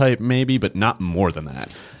Bernard type maybe, but not more than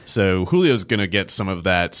that. So Julio's going to get some of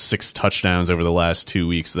that 6 touchdowns over the last 2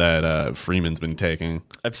 weeks that Freeman's been taking.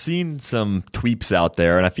 I've seen some tweets out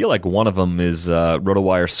there, and I feel like one of them is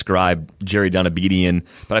RotoWire scribe Jerry Donabedian,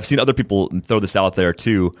 but I've seen other people throw this out there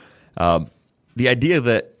too. The idea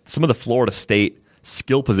that some of the Florida State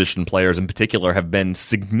skill position players in particular have been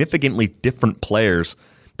significantly different players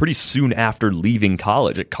pretty soon after leaving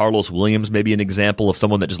college. Carlos Williams may be an example of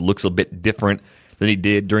someone that just looks a bit different than he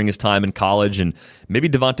did during his time in college, and maybe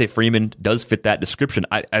Devontae Freeman does fit that description.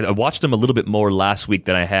 I watched him a little bit more last week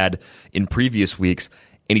than I had in previous weeks,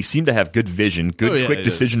 and he seemed to have good vision, quick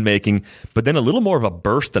decision-making, but then a little more of a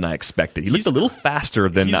burst than I expected. He looked a little faster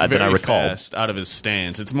than I recall. Fast out of his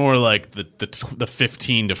stance. It's more like the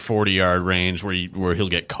 15 to 40-yard range where he'll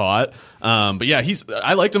get caught. But yeah,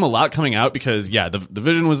 I liked him a lot coming out because the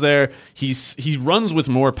vision was there. He runs with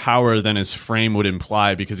more power than his frame would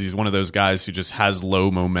imply because he's one of those guys who just has low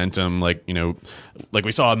momentum. Like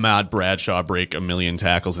we saw Ahmad Bradshaw break 1 million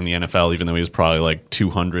tackles in the NFL, even though he was probably like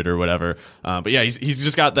 200 or whatever. But yeah, he's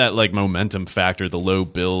just got that like momentum factor, the low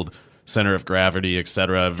build, center of gravity,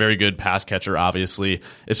 etc. Very good pass catcher, obviously.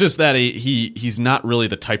 It's just that he's not really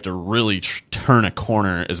the type to really turn a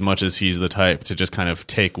corner as much as he's the type to just kind of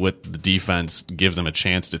take what the defense gives him a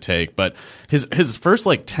chance to take. But his first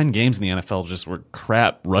like 10 games in the NFL just were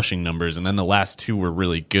crap rushing numbers, and then the last 2 were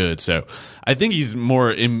really good. So I think he's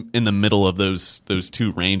more in the middle of those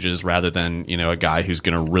 2 ranges rather than a guy who's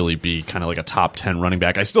going to really be kind of like a top 10 running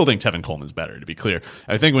back. I still think Tevin Coleman's better, to be clear.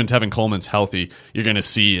 I think when Tevin Coleman's healthy, you're going to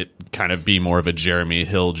see it kind of be more of a Jeremy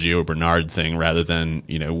Hill, Gio Bernard thing rather than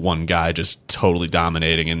one guy just totally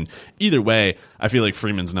dominating. And either way, I feel like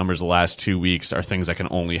Freeman's numbers the last 2 weeks are things that can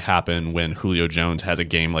only happen when Julio Jones has a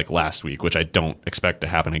game like last week, which I don't expect to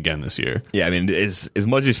happen again this year. Yeah, I mean, as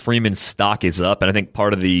much as Freeman's stock is up, and I think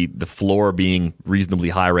part of the floor being reasonably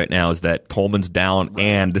high right now is that Coleman's down,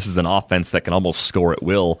 and this is an offense that can almost score at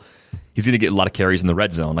will. He's going to get a lot of carries in the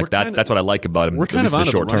red zone. That's what I like about him. We're kind of on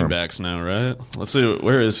the the running backs now, right? Let's see,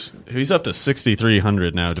 he's up to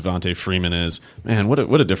 6,300 now. Devontae Freeman is. Man, what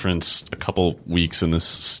a difference a couple weeks in this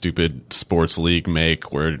stupid sports league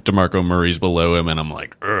make, where DeMarco Murray's below him, and I'm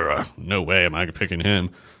like, no way am I picking him.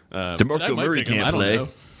 DeMarco Murray can't play.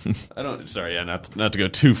 Not to go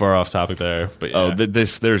too far off topic there, but yeah.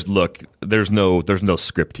 There's no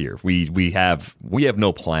script here. We have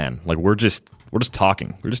no plan. Like we're just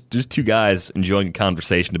talking. We're just 2 guys enjoying a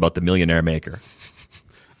conversation about the Millionaire Maker.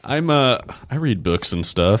 I read books and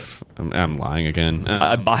stuff. I'm lying again.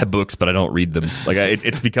 I buy books, but I don't read them. Like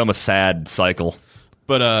it's become a sad cycle.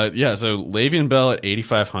 But so Le'Veon Bell at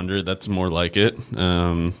 8,500, that's more like it.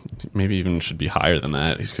 Maybe even should be higher than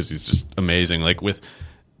that because he's just amazing. Like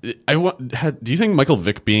do you think Michael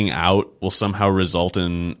Vick being out will somehow result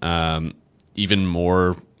in even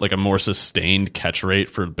more, like a more sustained catch rate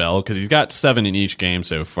for Bell? Because he's got 7 in each game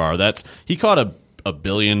so far. He caught a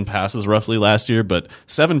billion passes roughly last year, but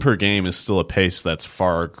 7 per game is still a pace that's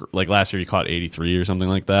far. Like last year, he caught 83 or something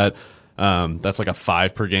like that. That's like a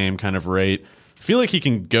 5 per game kind of rate. I feel like he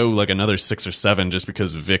can go like another 6 or 7 just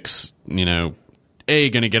because Vick's, going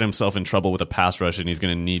to get himself in trouble with a pass rush, and he's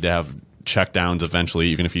going to need to have check downs eventually,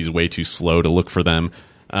 even if he's way too slow to look for them.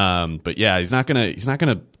 But yeah, he's not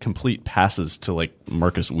gonna complete passes to like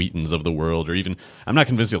Marcus Wheatons of the world, or even I'm not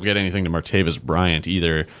convinced he'll get anything to Martavis Bryant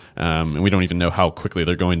either. And we don't even know how quickly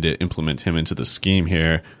they're going to implement him into the scheme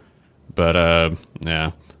here. But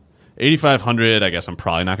 8,500. I guess I'm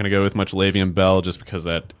probably not going to go with much Le'Veon Bell just because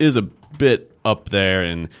that is a bit up there,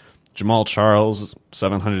 and Jamal Charles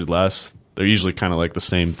 700 less. They're usually kind of like the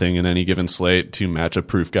same thing in any given slate. 2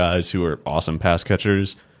 matchup-proof guys who are awesome pass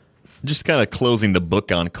catchers. Just kind of closing the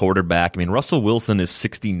book on quarterback. I mean, Russell Wilson is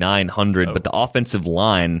 6,900, but the offensive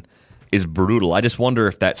line is brutal. I just wonder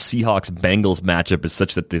if that Seahawks-Bengals matchup is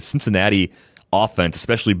such that the Cincinnati offense,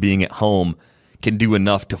 especially being at home, can do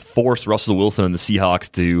enough to force Russell Wilson and the Seahawks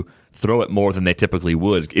to throw it more than they typically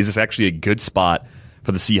would. Is this actually a good spot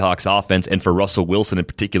for the Seahawks offense and for Russell Wilson in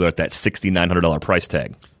particular at that $6,900 price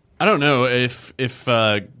tag? I don't know if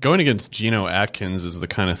going against Geno Atkins is the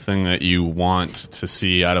kind of thing that you want to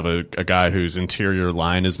see out of a guy whose interior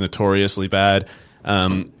line is notoriously bad.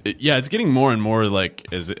 It's getting more and more like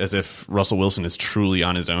as if Russell Wilson is truly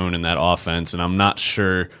on his own in that offense, and I'm not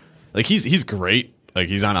sure. Like he's great, like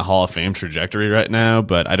he's on a Hall of Fame trajectory right now,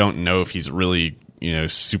 but I don't know if he's really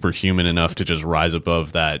superhuman enough to just rise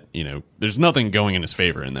above that. There's nothing going in his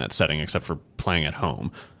favor in that setting except for playing at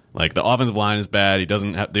home. Like the offensive line is bad. He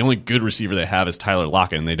doesn't have the only good receiver they have is Tyler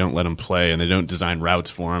Lockett, and they don't let him play, and they don't design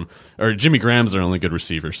routes for him. Or Jimmy Graham's their only good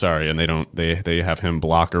receiver, sorry, and they have him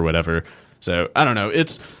block or whatever. So I don't know.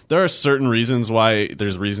 There are certain reasons why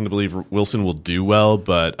there's reason to believe Wilson will do well,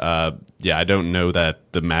 but I don't know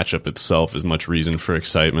that the matchup itself is much reason for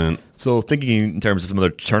excitement. So thinking in terms of some other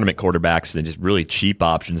tournament quarterbacks and just really cheap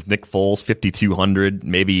options, Nick Foles, 5,200,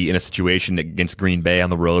 maybe in a situation against Green Bay on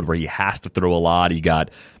the road where he has to throw a lot. You got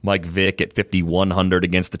Mike Vick at 5,100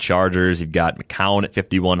 against the Chargers. You've got McCown at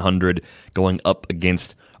 5,100 going up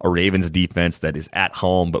against a Ravens defense that is at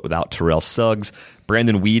home but without Terrell Suggs.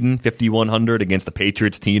 Brandon Weeden, 5,100 against the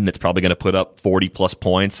Patriots team that's probably going to put up 40-plus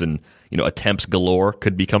points, and attempts galore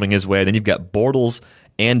could be coming his way. Then you've got Bortles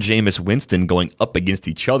and Jameis Winston going up against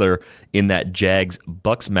each other in that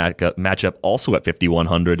Jags-Bucks matchup, also at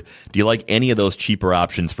 5,100. Do you like any of those cheaper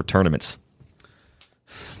options for tournaments?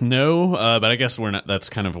 No, but I guess we're not. That's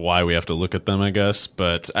kind of why we have to look at them, I guess.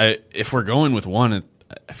 But if we're going with one,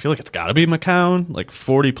 I feel like it's got to be McCown. Like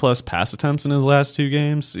 40-plus pass attempts in his last 2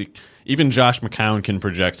 games. Even Josh McCown can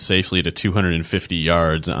project safely to 250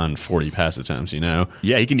 yards on 40 pass attempts,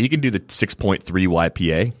 Yeah, he can do the 6.3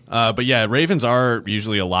 YPA. But yeah, Ravens are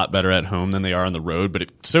usually a lot better at home than they are on the road. But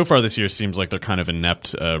so far this year seems like they're kind of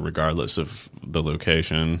inept regardless of the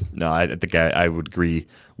location. No, I think I would agree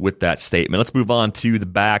with that statement. Let's move on to the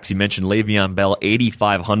backs. You mentioned Le'Veon Bell,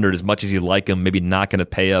 8,500. As much as you like him, maybe not going to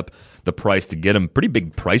pay up the price to get him. Pretty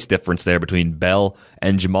big price difference there between Bell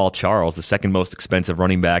and Jamal Charles, the second most expensive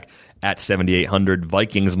running back at 7,800.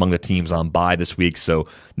 Vikings among the teams on bye this week, so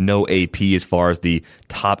no AP as far as the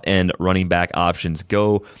top-end running back options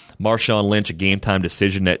go. Marshawn Lynch, a game-time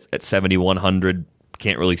decision at 7,100.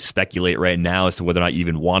 Can't really speculate right now as to whether or not you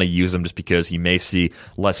even want to use him, just because he may see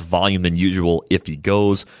less volume than usual if he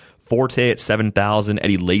goes. Forte at 7,000,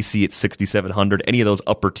 Eddie Lacy at 6,700. Any of those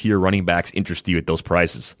upper-tier running backs interest you at those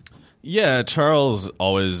prices? Yeah, Charles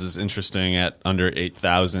always is interesting at under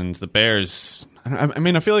 8,000. The Bears, I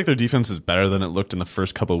mean, I feel like their defense is better than it looked in the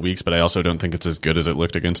first couple of weeks, but I also don't think it's as good as it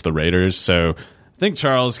looked against the Raiders. So I think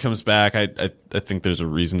Charles comes back. I think there's a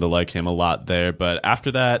reason to like him a lot there. But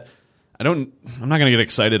after that, I'm not going to get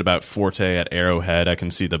excited about Forte at Arrowhead. I can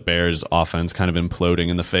see the Bears offense kind of imploding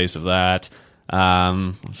in the face of that.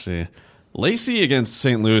 Let's see. Lacy against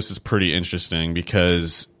St. Louis is pretty interesting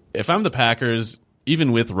because if I'm the Packers,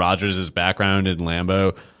 even with Rodgers' background in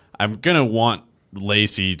Lambeau, I'm going to want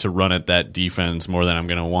Lacy to run at that defense more than I'm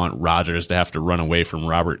going to want Rodgers to have to run away from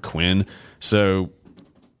Robert Quinn. So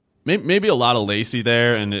maybe a lot of Lacy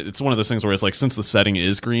there, and it's one of those things where it's like, since the setting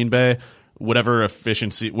is Green Bay, whatever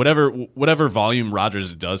efficiency, whatever volume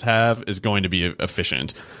Rodgers does have is going to be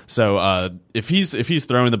efficient. So if he's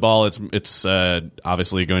throwing the ball, it's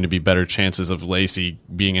obviously going to be better chances of Lacy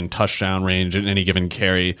being in touchdown range in any given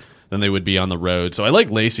carry than they would be on the road. So I like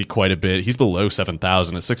Lacy quite a bit. He's below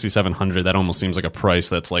 7,000 at 6,700. That almost seems like a price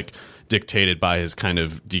that's like dictated by his kind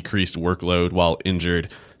of decreased workload while injured.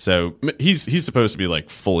 So he's supposed to be like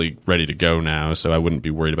fully ready to go now. So I wouldn't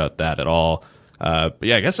be worried about that at all. But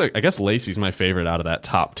yeah, I guess Lacy's my favorite out of that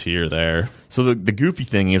top tier there. So the goofy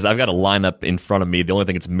thing is I've got a lineup in front of me. The only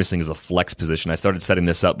thing it's missing is a flex position. I started setting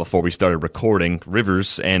this up before we started recording.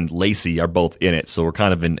 Rivers and Lacy are both in it, so we're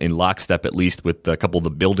kind of in lockstep at least with a couple of the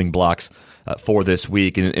building blocks for this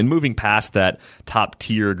week. And moving past that top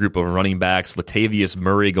tier group of running backs, Latavius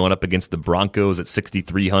Murray going up against the Broncos at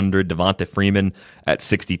 6,300, Devonta Freeman at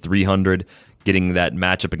 6,300, getting that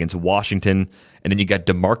matchup against Washington. And then you got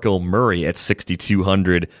DeMarco Murray at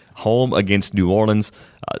 6,200, home against New Orleans.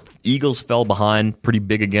 Eagles fell behind pretty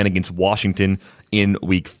big again against Washington in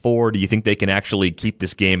Week 4. Do you think they can actually keep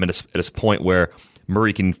this game at a point where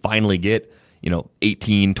Murray can finally get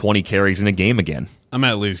 18, 20 carries in a game again? I'm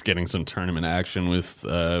at least getting some tournament action with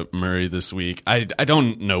Murray this week. I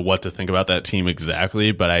don't know what to think about that team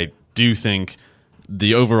exactly, but I do think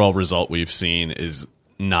the overall result we've seen is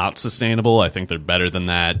not sustainable. I think they're better than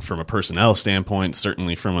that from a personnel standpoint,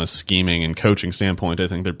 certainly from a scheming and coaching standpoint. I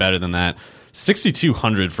think they're better than that.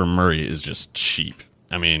 6,200 for Murray is just cheap.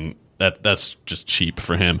 I mean, that's just cheap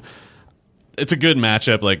for him. It's a good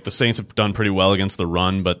matchup. Like, the Saints have done pretty well against the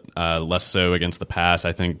run, but less so against the pass.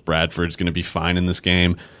 I think Bradford's going to be fine in this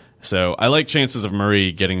game. So I like chances of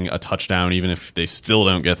Murray getting a touchdown, even if they still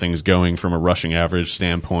don't get things going from a rushing average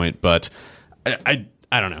standpoint. But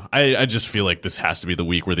I don't know. I just feel like this has to be the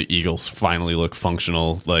week where the Eagles finally look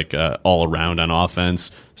functional, like all around on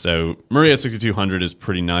offense. So Murray at 6,200 is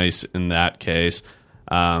pretty nice in that case.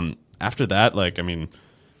 After that,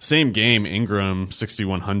 same game, Ingram,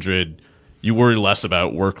 6,100. You worry less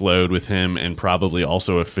about workload with him and probably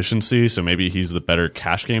also efficiency. So maybe he's the better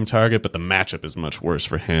cash game target, but the matchup is much worse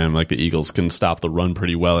for him. Like, the Eagles can stop the run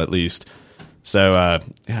pretty well at least. So I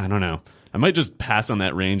don't know. I might just pass on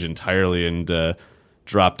that range entirely and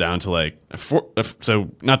drop down to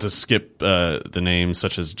so not to skip the names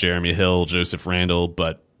such as Jeremy Hill, Joseph Randle,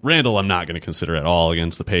 but Randle I'm not going to consider at all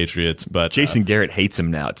against the Patriots. But Jason Garrett hates him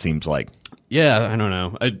now, it seems like. Yeah, I don't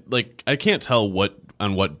know. I can't tell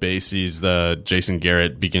on what basis the Jason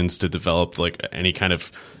Garrett begins to develop any kind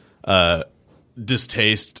of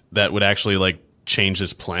distaste that would actually change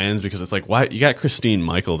his plans, because it's why you got Christine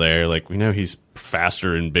Michael there? We know he's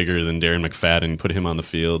faster and bigger than Darren McFadden. Put him on the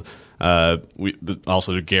field.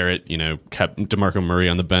 Also Garrett, kept DeMarco Murray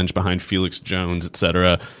on the bench behind Felix Jones,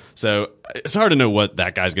 etc. So it's hard to know what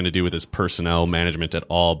that guy's going to do with his personnel management at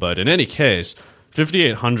all. But in any case,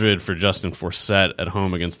 5,800 for Justin Forsett at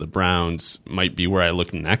home against the Browns might be where I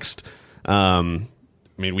look next.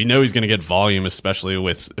 I mean, we know he's going to get volume, especially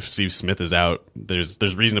if Steve Smith is out.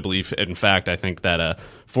 There's reason to believe. In fact, I think that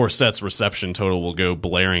Forsett's reception total will go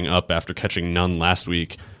blaring up after catching none last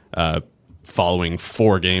week, following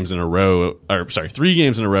 3 games in a row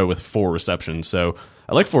with 4 receptions. So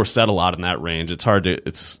I like Forsett a lot in that range. It's hard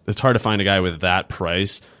to find a guy with that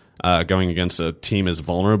price going against a team as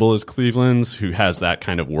vulnerable as Cleveland's, who has that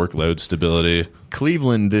kind of workload stability.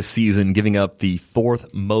 Cleveland this season giving up the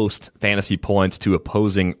 4th most fantasy points to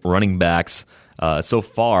opposing running backs so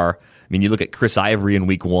far. I mean, you look at Chris Ivory in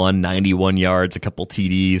week 1, 91 yards, a couple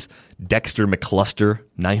TDs. Dexter McCluster,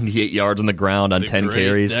 98 yards on the ground on 10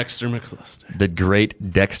 carries. Dexter McCluster. The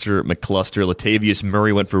great Dexter McCluster. Latavius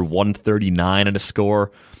Murray went for 139 and a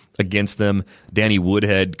score against them. Danny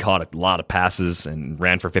Woodhead caught a lot of passes and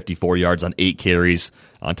ran for 54 yards on 8 carries.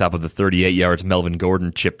 On top of the 38 yards Melvin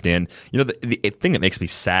Gordon chipped in. You know, the thing that makes me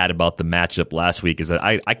sad about the matchup last week is that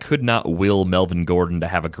I could not will Melvin Gordon to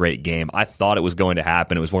have a great game. I thought it was going to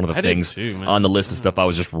happen. It was one of the things on the list of stuff I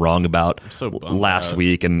was just wrong about last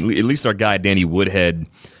week. And at least our guy Danny Woodhead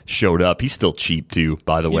showed up. He's still cheap too,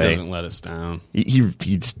 by the way. He doesn't let us down. He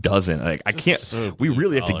just doesn't. I can't. So we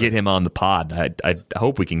really have to get him on the pod. I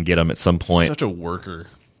hope we can get him at some point. Such a worker.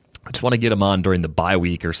 I just want to get him on during the bye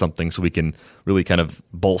week or something so we can really kind of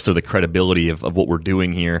bolster the credibility of what we're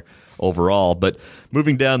doing here overall. But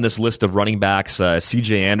moving down this list of running backs,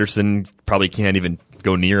 C.J. Anderson probably can't even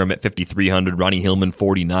go near him at 5,300. Ronnie Hillman,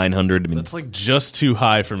 4,900. I mean, that's like just too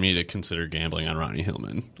high for me to consider gambling on Ronnie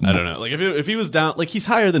Hillman. I don't know. Like if he was down, like he's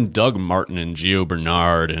higher than Doug Martin and Gio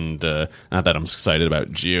Bernard, and not that I'm excited about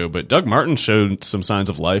Gio, but Doug Martin showed some signs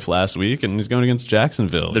of life last week, and he's going against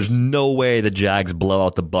Jacksonville. There's no way the Jags blow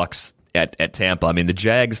out the Bucs at Tampa. I mean, the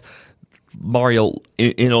Jags, Mario,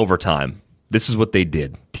 in overtime, this is what they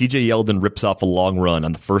did. TJ Yeldon rips off a long run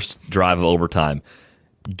on the first drive of overtime.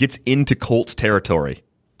 Gets into Colts territory.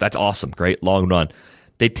 That's awesome. Great long run.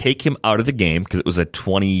 They take him out of the game because it was a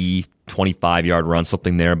 20, 25-yard run,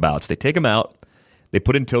 something thereabouts. They take him out. They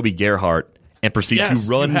put in Toby Gerhart and proceed to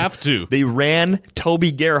run. You have to. They ran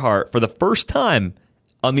Toby Gerhart for the first time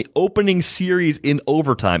on the opening series in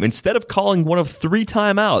overtime. Instead of calling one of 3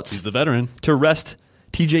 timeouts. He's the veteran. To rest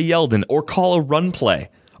TJ Yeldon or call a run play.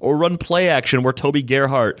 Or run play action where Toby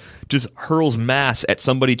Gerhart just hurls mass at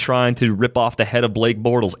somebody trying to rip off the head of Blake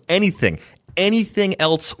Bortles. Anything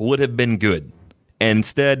else would have been good. And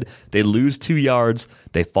instead, they lose 2 yards.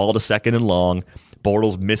 They fall to 2nd and long.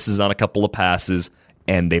 Bortles misses on a couple of passes,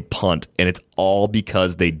 and they punt. And it's all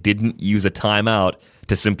because they didn't use a timeout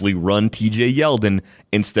to simply run TJ Yeldon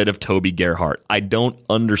instead of Toby Gerhart. I don't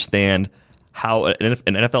understand how an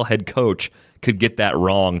NFL head coach could get that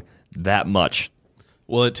wrong that much.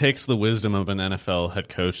 Well, it takes the wisdom of an NFL head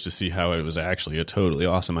coach to see how it was actually a totally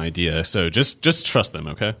awesome idea. So just trust them,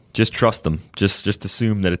 okay? Just trust them. Just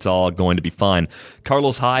assume that it's all going to be fine.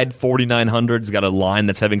 Carlos Hyde, 4,900, has got a line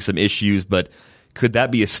that's having some issues, but could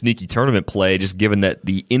that be a sneaky tournament play, just given that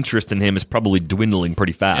the interest in him is probably dwindling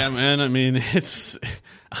pretty fast? Yeah, man. I mean,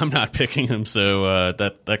 I'm not picking him, so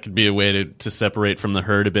that could be a way to separate from the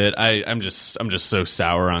herd a bit. I'm just so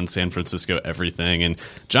sour on San Francisco everything, and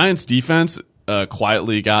Giants defense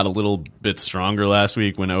quietly got a little bit stronger last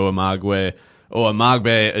week when Oamagbe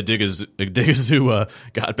Odighizuwa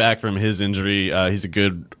got back from his injury. He's a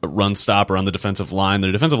good run stopper on the defensive line. The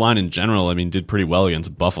defensive line in general, I mean, did pretty well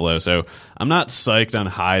against Buffalo. So I'm not psyched on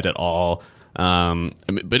Hyde at all.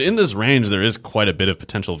 But in this range, there is quite a bit of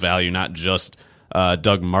potential value, not just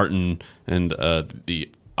Doug Martin and the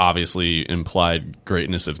obviously implied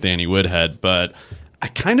greatness of Danny Woodhead, but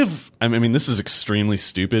I mean, this is extremely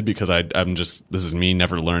stupid because this is me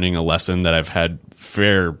never learning a lesson that I've had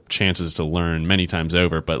fair chances to learn many times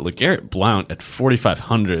over. But LeGarrette Blount at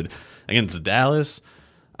 4,500 against Dallas.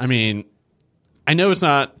 I mean, I know it's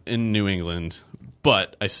not in New England,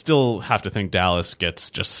 but I still have to think Dallas gets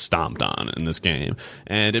just stomped on in this game.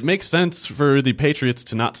 And it makes sense for the Patriots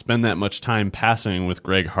to not spend that much time passing with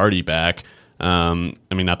Greg Hardy back. I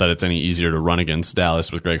mean, not that it's any easier to run against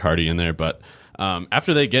Dallas with Greg Hardy in there, but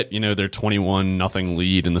after they get, their 21-0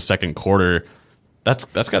 lead in the second quarter, that's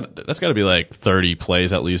got to be like 30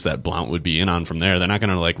 plays at least that Blount would be in on from there. They're not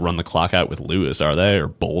going to run the clock out with Lewis, are they, or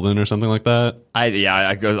Bolden or something like that?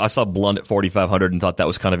 I saw Blount at 4,500 and thought that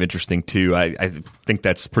was kind of interesting too. I think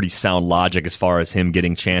that's pretty sound logic as far as him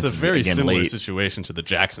getting chances. It's a very similar late situation to the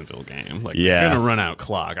Jacksonville game. They're going to run out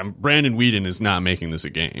clock. Brandon Weeden is not making this a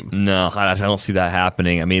game. No, I don't see that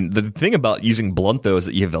happening. I mean, the thing about using Blount though is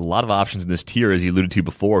that you have a lot of options in this tier, as you alluded to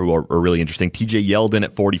before, who are really interesting. TJ Yeldon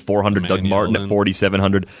at 4,400, Doug Martin at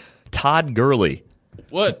 4,700. Todd Gurley.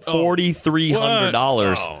 What?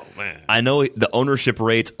 $4,300. Oh, man. I know the ownership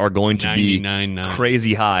rates are going to be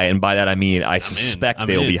crazy high, and by that I mean I suspect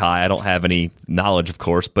they'll be high. I don't have any knowledge, of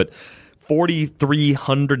course, but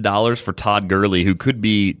 $4,300 for Todd Gurley, who could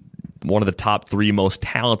be one of the top 3 most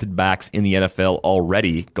talented backs in the NFL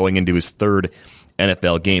already, going into his 3rd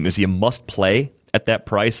NFL game. Is he a must-play at that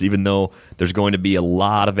price, even though there's going to be a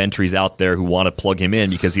lot of entries out there who want to plug him in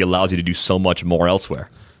because he allows you to do so much more elsewhere?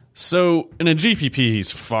 So in a GPP,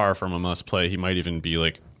 he's far from a must-play. He might even be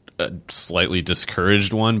like a slightly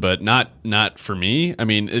discouraged one, but not for me. I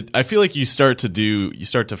mean, I feel like you start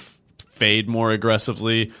to fade more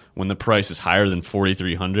aggressively when the price is higher than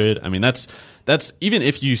 4,300. I mean, that's even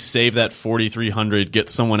if you save that 4,300, get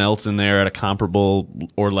someone else in there at a comparable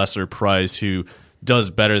or lesser price who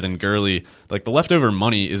does better than Gurley, like the leftover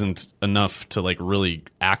money isn't enough to like really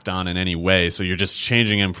act on in any way. So you're just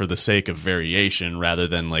changing him for the sake of variation rather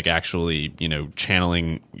than like actually,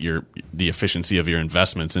 channeling the efficiency of your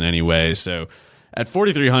investments in any way. So at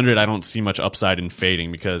 4,300, I don't see much upside in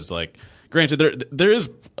fading because, like, granted, there is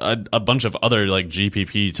a bunch of other like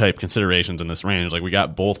GPP type considerations in this range. Like we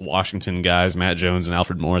got both Washington guys, Matt Jones and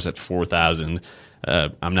Alfred Morris at 4,000.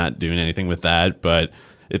 I'm not doing anything with that, but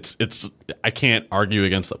it's I can't argue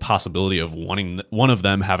against the possibility of one of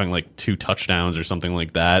them having like 2 touchdowns or something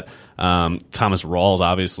like that. Thomas Rawls,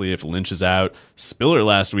 obviously, if Lynch is out. Spiller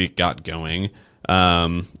last week got going.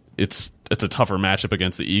 It's a tougher matchup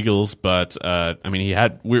against the Eagles, but I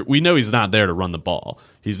mean, we know he's not there to run the ball.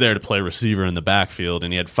 He's there to play receiver in the backfield,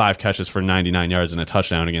 and he had 5 catches for 99 yards and a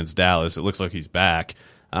touchdown against Dallas. It looks like he's back.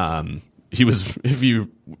 It's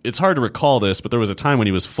hard to recall this, but there was a time when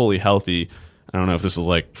he was fully healthy. I don't know if this was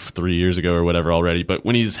like 3 years ago or whatever already, but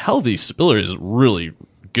when he's healthy, Spiller is really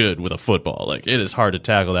good with a football. Like, it is hard to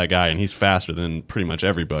tackle that guy, and he's faster than pretty much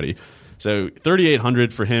everybody. So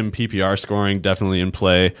 3,800 for him, PPR scoring definitely in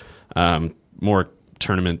play. More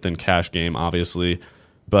tournament than cash game, obviously.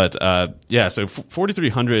 But so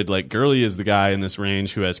 4,300, like Gurley is the guy in this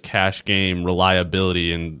range who has cash game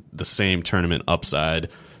reliability and the same tournament upside.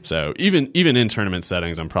 So even in tournament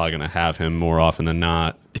settings, I'm probably going to have him more often than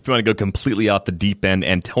not. If you want to go completely off the deep end,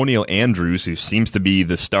 Antonio Andrews, who seems to be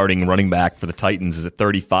the starting running back for the Titans, is at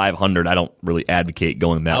 3,500. I don't really advocate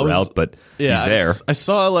going that route, but he's there.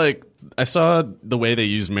 I saw the way they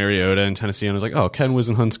used Mariota in Tennessee, and I was like, oh, Ken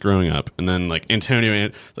Wisenhunt's growing up. And then like Antonio,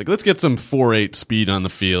 like, let's get some 4.8 speed on the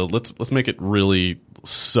field. Let's make it really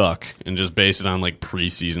suck and just base it on like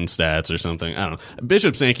preseason stats or something. I don't know.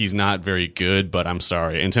 Bishop Sankey's not very good, but I'm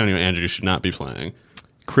sorry, Antonio Andrews should not be playing.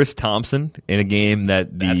 Chris Thompson in a game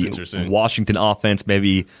that the Washington offense may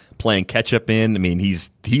be playing catch up in. I mean, he's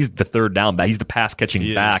the third down back. He's the pass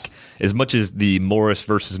catching back. As much as the Morris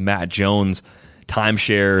versus Matt Jones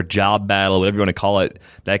timeshare job battle, whatever you want to call it,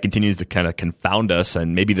 that continues to kind of confound us.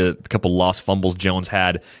 And maybe the couple lost fumbles Jones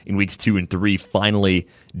had in weeks 2 and 3 finally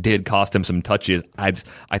did cost him some touches.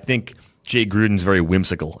 I think Jay Gruden's very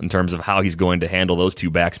whimsical in terms of how he's going to handle those 2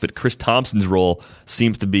 backs, but Chris Thompson's role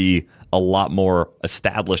seems to be a lot more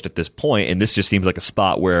established at this point, and this just seems like a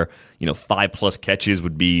spot where 5+ catches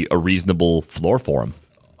would be a reasonable floor for him.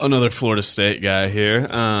 Another Florida State guy here.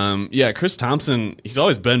 Chris Thompson, he's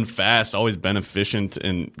always been fast, always been efficient,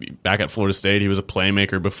 and back at Florida State, he was a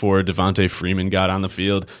playmaker before Devontae Freeman got on the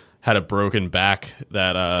field. Had a broken back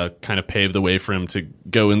that kind of paved the way for him to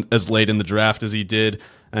go in as late in the draft as he did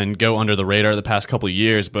and go under the radar the past couple of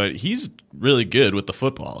years, but he's really good with the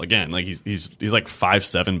football. Again, like he's like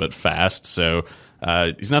 5'7", but fast, so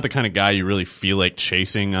he's not the kind of guy you really feel like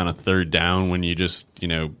chasing on a third down when you just,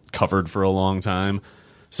 covered for a long time.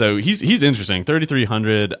 So he's interesting.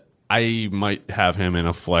 3,300, I might have him in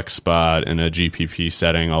a flex spot in a GPP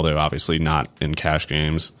setting, although obviously not in cash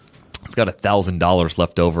games. I've got $1,000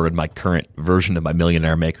 left over in my current version of my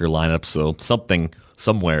Millionaire Maker lineup, so something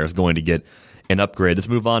somewhere is going to get an upgrade. Let's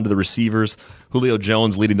move on to the receivers. Julio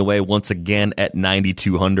Jones leading the way once again at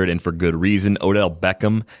 9,200, and for good reason. Odell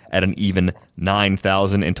Beckham at an even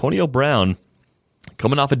 9,000. Antonio Brown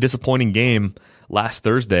coming off a disappointing game last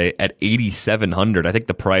Thursday at 8,700. I think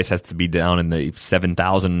the price has to be down in the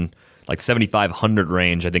 7,000, like 7,500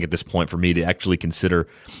 range, I think, at this point for me to actually consider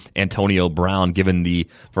Antonio Brown, given the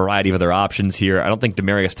variety of other options here. I don't think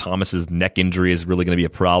Demaryius Thomas's neck injury is really going to be a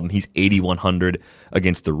problem. He's 8,100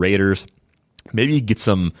 against the Raiders. Maybe you get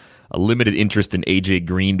some limited interest in A.J.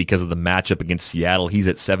 Green because of the matchup against Seattle. He's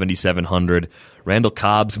at 7,700. Randall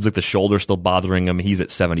Cobb seems like the shoulder's still bothering him. He's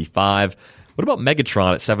at 75. What about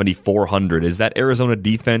Megatron at 7,400? Is that Arizona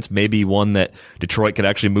defense maybe one that Detroit could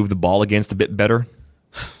actually move the ball against a bit better?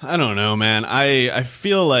 I don't know, man. I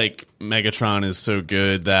feel like Megatron is so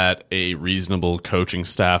good that a reasonable coaching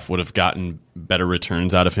staff would have gotten better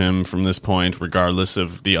returns out of him from this point, regardless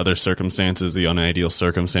of the other circumstances, the unideal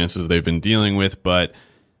circumstances they've been dealing with. But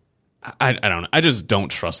I don't know. I just don't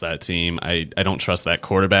trust that team. I don't trust that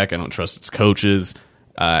quarterback. I don't trust its coaches.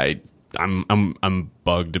 I'm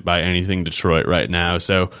bugged by anything Detroit right now.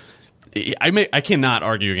 So I cannot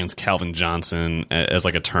argue against Calvin Johnson as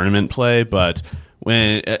like a tournament play, but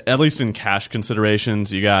when, at least in cash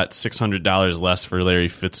considerations, you got $600 less for Larry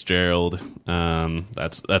Fitzgerald.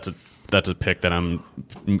 That's a pick that I'm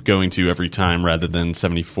going to every time rather than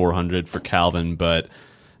 $7,400 for Calvin. But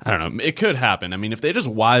I don't know. It could happen. I mean, if they just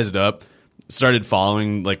wised up, started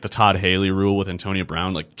following like the Todd Haley rule with Antonio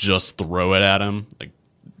Brown, like just throw it at him. Like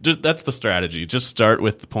that's the strategy. Just start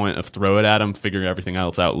with the point of throw it at him, figure everything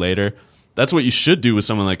else out later. That's what you should do with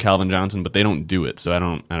someone like Calvin Johnson, but they don't do it. So I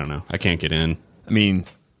don't know. I can't get in. I mean,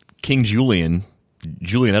 Julian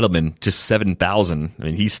Edelman, just 7,000. I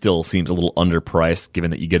mean, he still seems a little underpriced,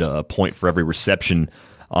 given that you get a point for every reception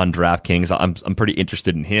on DraftKings. I'm pretty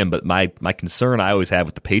interested in him, but my concern I always have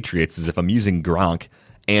with the Patriots is if I'm using Gronk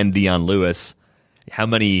and Dion Lewis, how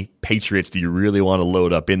many Patriots do you really want to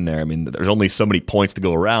load up in there? I mean, there's only so many points to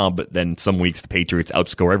go around, but then some weeks the Patriots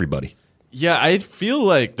outscore everybody. Yeah, I feel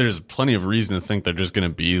like there's plenty of reason to think they're just going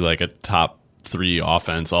to be like a top 3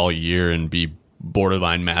 offense all year and be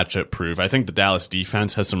borderline matchup proof. I think the Dallas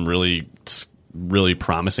defense has some really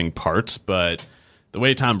promising parts, but the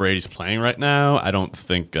way Tom Brady's playing right now, I don't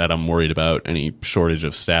think that I'm worried about any shortage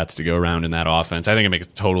of stats to go around in that offense. I think it makes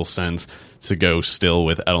total sense to go still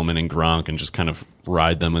with Edelman and Gronk and just kind of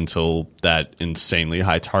ride them until that insanely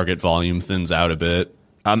high target volume thins out a bit.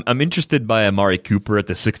 I'm interested by Amari Cooper at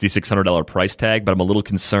the $6,600 price tag, but I'm a little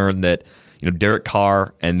concerned that Derek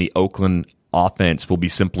Carr and the Oakland offense will be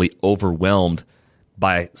simply overwhelmed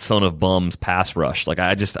by son of bums pass rush. Like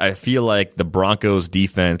I feel like the Broncos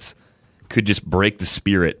defense could just break the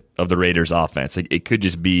spirit of the Raiders offense. It could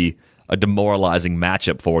just be a demoralizing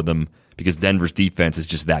matchup for them because Denver's defense is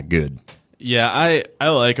just that good. Yeah, I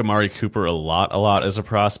like Amari Cooper a lot as a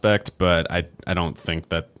prospect, but I don't think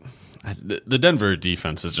that the Denver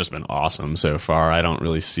defense has just been awesome so far. I don't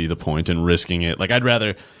really see the point in risking it. Like I'd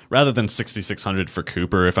rather than $6,600 for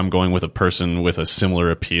Cooper, if I'm going with a person with a similar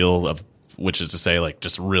appeal of, which is to say like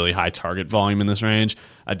just really high target volume in this range,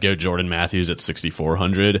 I'd go Jordan Matthews at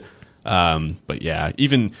 $6,400. But yeah,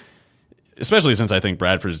 even especially since I think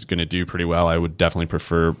Bradford is going to do pretty well, I would definitely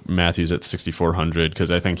prefer Matthews at $6,400 because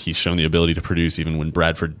I think he's shown the ability to produce even when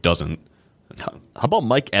Bradford doesn't. How about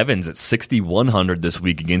Mike Evans at $6,100 this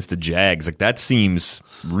week against the Jags? Like that seems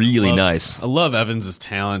really nice. I love Evans'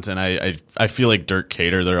 talent, and I feel like Dirk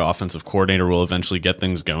Cater, their offensive coordinator, will eventually get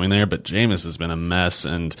things going there. But Jameis has been a mess,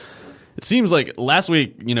 and it seems like last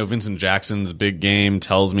week, Vincent Jackson's big game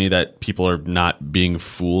tells me that people are not being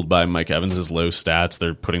fooled by Mike Evans' low stats.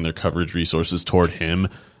 They're putting their coverage resources toward him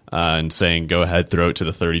and saying, go ahead, throw it to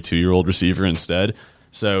the 32-year-old receiver instead.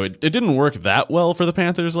 So it didn't work that well for the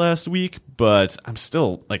Panthers last week, but I'm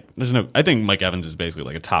still like, I think Mike Evans is basically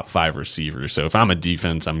like a top 5 receiver. So if I'm a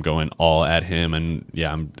defense, I'm going all at him, and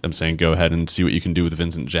yeah, I'm saying go ahead and see what you can do with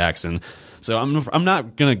Vincent Jackson. So I'm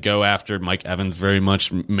not gonna go after Mike Evans very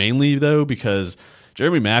much, mainly though because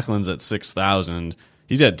Jeremy Maclin's at 6,000.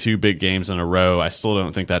 He's had 2 big games in a row. I still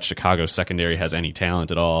don't think that Chicago secondary has any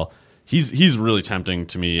talent at all. He's really tempting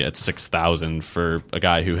to me at 6,000 for a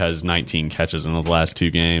guy who has 19 catches in the last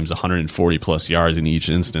 2 games, 140 plus yards in each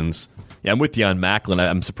instance. Yeah, I'm with you on Maclin.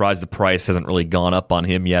 I'm surprised the price hasn't really gone up on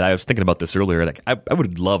him yet. I was thinking about this earlier. Like, I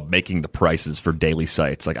would love making the prices for daily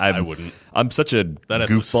sites. Like I wouldn't. I'm such a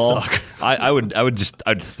goofball.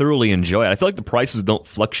 I'd thoroughly enjoy it. I feel like the prices don't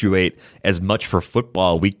fluctuate as much for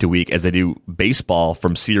football week to week as they do baseball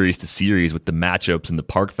from series to series with the matchups and the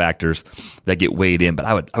park factors that get weighed in. But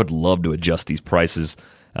I would love to adjust these prices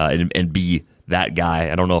and be that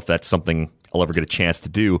guy. I don't know if that's something I'll ever get a chance to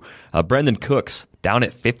do. Brandon Cooks down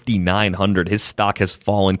at 5,900. His stock has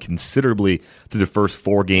fallen considerably through the first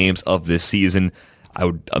 4 games of this season. I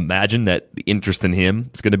would imagine that the interest in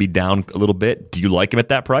him is going to be down a little bit. Do you like him at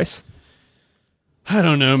that price? I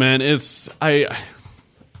don't know, man.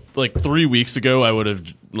 Like 3 weeks ago, I would have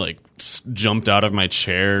like jumped out of my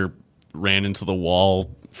chair, ran into the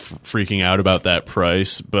wall, freaking out about that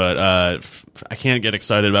price. But I can't get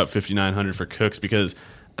excited about 5,900 for Cooks because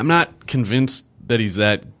I'm not convinced that he's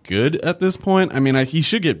that good at this point. I mean, he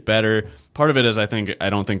should get better. Part of it is I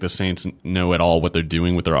don't think the Saints know at all what they're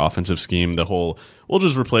doing with their offensive scheme. The whole we'll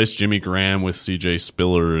just replace Jimmy Graham with CJ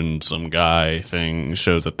Spiller and some guy thing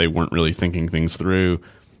shows that they weren't really thinking things through.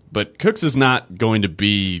 But Cooks is not going to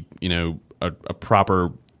be, a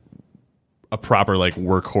proper like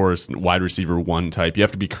workhorse wide receiver one type. You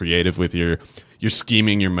have to be creative with your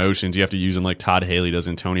scheming, your motions. You have to use them like Todd Haley does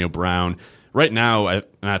Antonio Brown. Right now,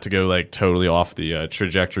 not to go like totally off the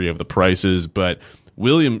trajectory of the prices, but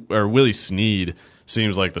Willie Snead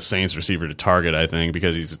seems like the Saints receiver to target, I think,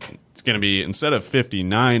 because it's going to be, instead of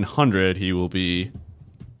 $5,900, he will be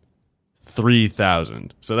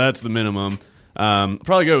 $3,000. So that's the minimum.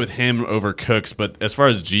 Probably go with him over Cooks, but as far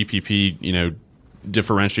as GPP,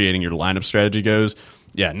 differentiating your lineup strategy goes,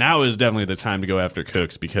 yeah, now is definitely the time to go after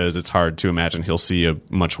Cooks because it's hard to imagine he'll see a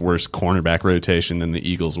much worse cornerback rotation than the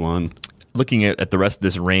Eagles one. Looking at the rest of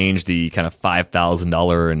this range, the kind of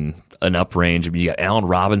 $5,000 and an up range, I mean, you got Allen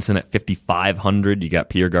Robinson at $5,500. You got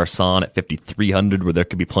Pierre Garçon at $5,300, where there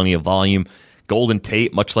could be plenty of volume. Golden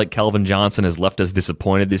Tate, much like Calvin Johnson, has left us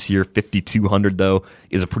disappointed this year. $5,200, though,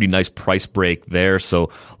 is a pretty nice price break there. So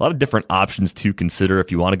a lot of different options to consider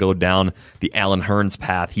if you want to go down the Allen Hurns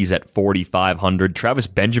path. He's at $4,500. Travis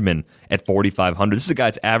Benjamin at $4,500. This is a guy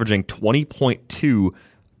that's averaging 20.2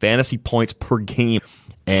 fantasy points per game.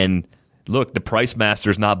 And look, the Price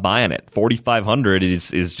Master's not buying it.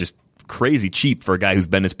 $4,500 is just crazy cheap for a guy who's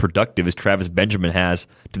been as productive as Travis Benjamin has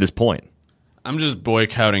to this point. I'm just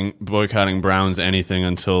boycotting Browns anything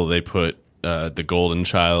until they put the golden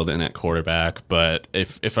child in at quarterback. But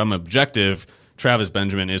if I'm objective, Travis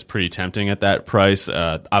Benjamin is pretty tempting at that price.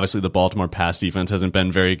 Obviously, the Baltimore pass defense hasn't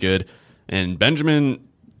been very good, and Benjamin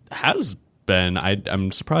has been.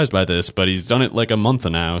 I'm surprised by this, but he's done it like a month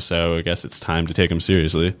now, so I guess it's time to take him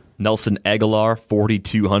seriously. Nelson Aguilar,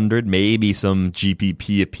 $4,200, maybe some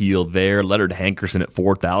GPP appeal there. Leonard Hankerson at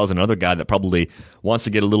 $4,000, another guy that probably wants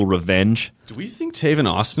to get a little revenge. Do we think Tavon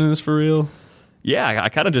Austin is for real? Yeah, I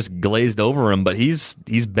kind of just glazed over him, but he's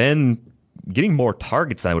been getting more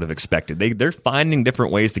targets than I would have expected. They're finding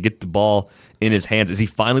different ways to get the ball in his hands. Is he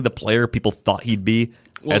finally the player people thought he'd be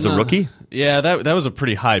as a rookie? Yeah, that was a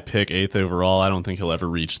pretty high pick, 8th overall. I don't think he'll ever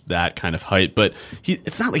reach that kind of height, but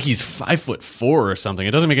it's not like he's 5'4" or something.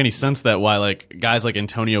 It doesn't make any sense that why like guys like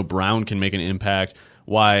Antonio Brown can make an impact,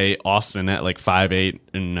 why Austin at like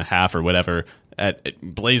 5'8.5" or whatever at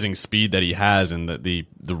blazing speed that he has, and the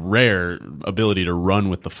rare ability to run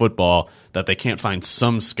with the football, that they can't find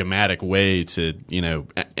some schematic way to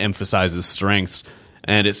emphasize his strengths.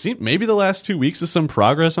 And it seemed maybe the last 2 weeks is some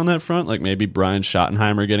progress on that front. Like maybe Brian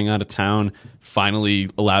Schottenheimer getting out of town finally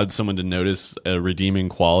allowed someone to notice a redeeming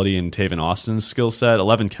quality in Tavon Austin's skill set.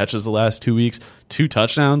 11 catches the last 2 weeks, 2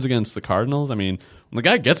 touchdowns against the Cardinals. I mean, when the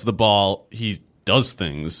guy gets the ball, he does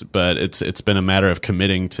things, but it's been a matter of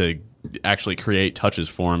committing to actually create touches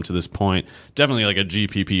for him to this point. Definitely like a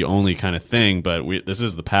GPP only kind of thing, but this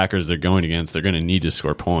is the Packers they're going against. They're going to need to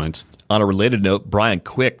score points. On a related note, Brian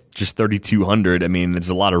Quick, just $3,200. I mean, there's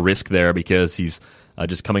a lot of risk there because he's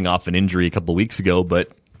just coming off an injury a couple of weeks ago,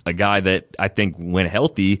 but a guy that I think, when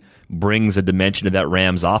healthy, brings a dimension to that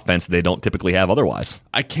Rams offense that they don't typically have otherwise.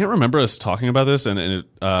 I can't remember us talking about this,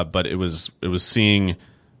 but it was seeing,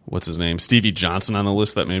 what's his name, Stevie Johnson on the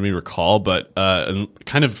list that made me recall, but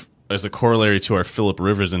kind of as a corollary to our Phillip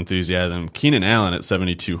Rivers enthusiasm, Keenan Allen at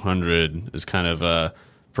 $7,200 is kind of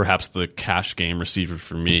perhaps the cash game receiver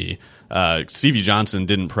for me. Stevie Johnson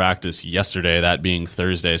didn't practice yesterday, that being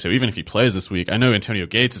Thursday, so even if he plays this week, I know Antonio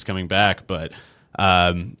Gates is coming back, but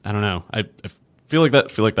I don't know. I feel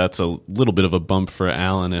like that's a little bit of a bump for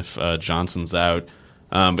Allen if Johnson's out.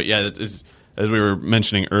 But yeah, as we were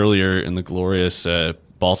mentioning earlier in the glorious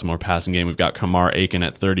Baltimore passing game, we've got Kamar Aiken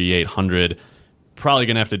at $3,800. Probably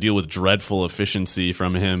going to have to deal with dreadful efficiency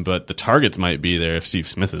from him, but the targets might be there if Steve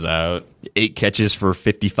Smith is out. 8 catches for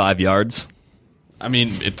 55 yards. I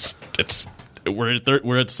mean,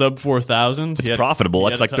 we're at sub 4,000. It's profitable.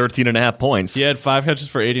 That's like 13.5 points. He had 5 catches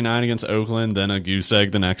for 89 against Oakland, then a goose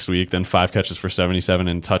egg the next week, then 5 catches for 77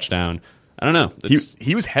 and touchdown. I don't know.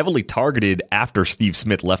 He was heavily targeted after Steve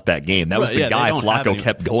Smith left that game. That was the guy Flacco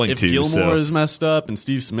kept going to. If Gilmore is messed up and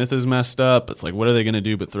Steve Smith is messed up, it's like, what are they going to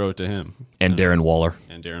do but throw it to him? And Darren Waller.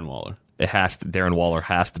 Darren Waller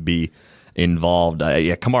has to be involved.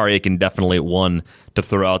 Kamar Aiken definitely one to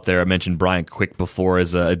throw out there. I mentioned Brian Quick before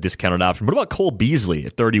as a discounted option. What about Cole Beasley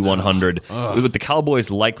at $3,100? With the Cowboys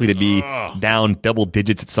likely to be down double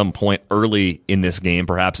digits at some point early in this game,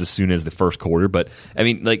 perhaps as soon as the first quarter. But, I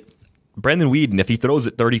mean, like, Brandon Weeden, if he throws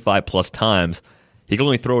it 35-plus times, he can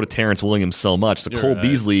only throw to Terrence Williams so much. So Cole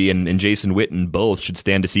Beasley and Jason Witten both should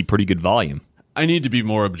stand to see pretty good volume. I need to be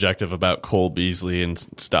more objective about Cole Beasley and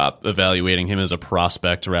stop evaluating him as a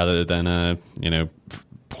prospect rather than a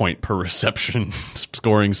point per reception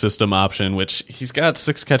scoring system option, which he's got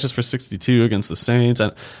 6 catches for 62 against the Saints.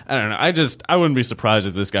 And I don't know. I wouldn't be surprised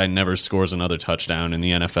if this guy never scores another touchdown in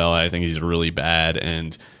the NFL. I think he's really bad,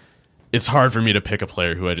 and it's hard for me to pick a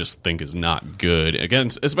player who I just think is not good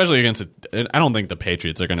especially against. I don't think the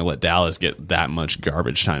Patriots are going to let Dallas get that much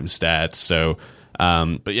garbage time stats. So,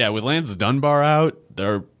 but yeah, with Lance Dunbar out,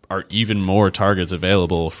 there are even more targets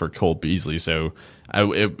available for Cole Beasley. So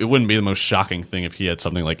it wouldn't be the most shocking thing if he had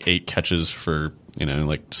something like 8 catches for,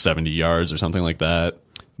 like 70 yards or something like that.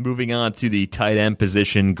 Moving on to the tight end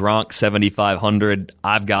position, Gronk 7,500.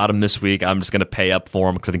 I've got him this week. I'm just going to pay up for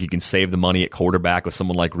him because I think you can save the money at quarterback with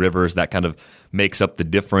someone like Rivers. That kind of makes up the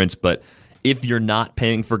difference. But if you're not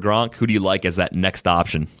paying for Gronk, who do you like as that next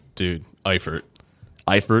option? Dude, Eifert.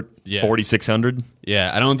 Yeah. 4,600?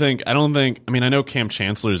 Yeah, I don't think I mean, I know Cam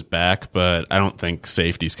Chancellor's back, but I don't think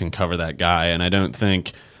safeties can cover that guy, and I don't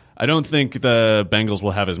think the Bengals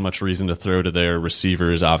will have as much reason to throw to their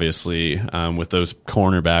receivers, obviously, with those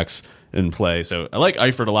cornerbacks in play. So I like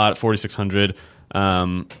Eifert a lot at 4,600.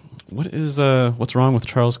 What's wrong with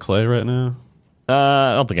Charles Clay right now?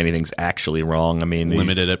 I don't think anything's actually wrong. I mean,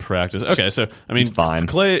 limited at practice. Okay, so I mean, he's fine.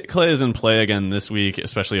 Clay is in play again this week,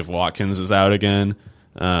 especially if Watkins is out again.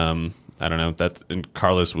 I don't know, and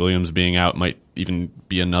Carlos Williams being out might even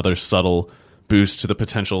be another subtle boost to the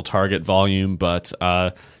potential target volume. But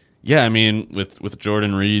yeah, I mean, with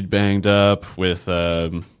Jordan Reed banged up, with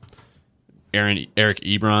Eric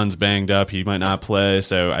Ebron's banged up, he might not play.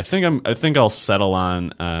 So I think I'll settle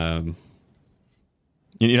on.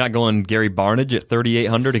 You're not going Gary Barnidge at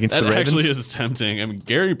 3,800 against the Ravens? That actually is tempting. I mean,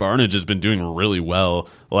 Gary Barnidge has been doing really well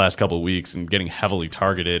the last couple of weeks and getting heavily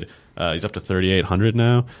targeted. He's up to 3,800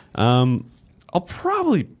 now. I'll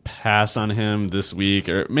probably pass on him this week,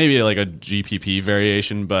 or maybe like a GPP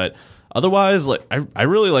variation. But otherwise, like I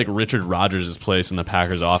really like Richard Rodgers' place in the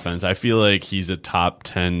Packers offense. I feel like he's a top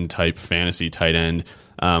 10 type fantasy tight end,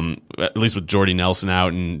 at least with Jordy Nelson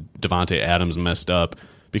out and Devontae Adams messed up,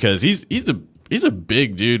 because he's a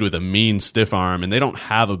big dude with a mean stiff arm, and they don't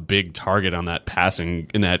have a big target on that passing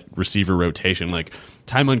in that receiver rotation. Like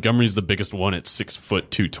Ty Montgomery's the biggest one at 6 foot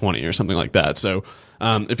 220 or something like that. So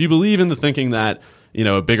if you believe in the thinking that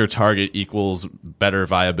a bigger target equals better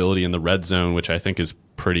viability in the red zone, which I think is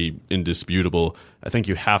pretty indisputable, I think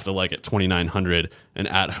you have to like at 2,900 an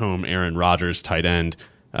at home Aaron Rodgers tight end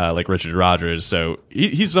like Richard Rodgers. So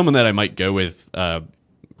he's someone that I might go with.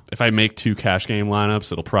 If I make 2 cash game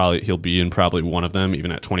lineups, he'll be in probably one of them,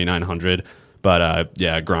 even at 2,900. But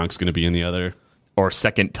yeah, Gronk's going to be in the other. Or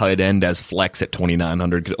second tight end as flex at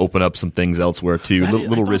 2,900 could open up some things elsewhere too.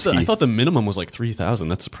 Little risky. I thought the minimum was like 3,000.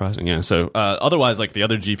 That's surprising. Yeah. So otherwise, like the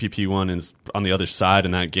other GPP one is on the other side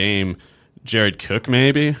in that game. Jared Cook,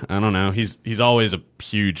 maybe. I don't know. He's always a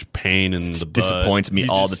huge pain in the butt. Disappoints me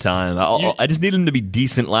all the time. I just needed him to be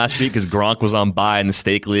decent last week because Gronk was on bye in the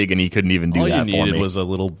Stake League and he couldn't even do that for me. All you needed was a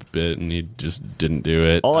little bit, and he just didn't do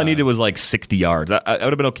it. All I needed was like 60 yards. I would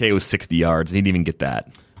have been okay with 60 yards. He didn't even get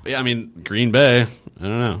that. Yeah, I mean, Green Bay, I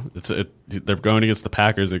don't know. They're going against the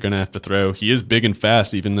Packers. They're going to have to throw. He is big and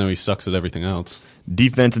fast, even though he sucks at everything else.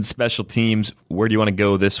 Defense and special teams, where do you want to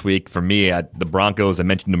go this week? For me, the Broncos, I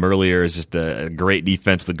mentioned them earlier, is just a great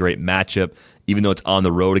defense with a great matchup. Even though it's on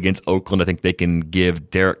the road against Oakland, I think they can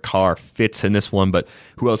give Derek Carr fits in this one. But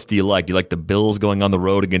who else do you like? Do you like the Bills going on the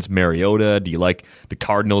road against Mariota? Do you like the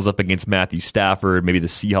Cardinals up against Matthew Stafford? Maybe the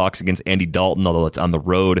Seahawks against Andy Dalton, although it's on the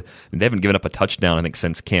road. And they haven't given up a touchdown, I think,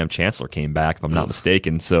 since Cam Chancellor came back, if I'm not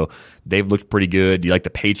mistaken. So they've looked pretty good. Do you like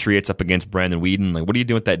the Patriots up against Brandon Weeden? Like, what are you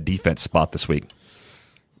doing with that defense spot this week?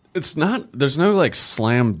 There's no like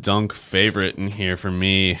slam dunk favorite in here for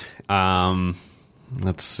me.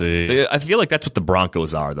 Let's see. I feel like that's what the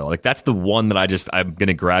Broncos are, though. Like that's the one that I'm going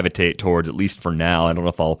to gravitate towards, at least for now. I don't know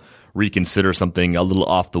if I'll reconsider something a little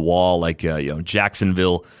off the wall, like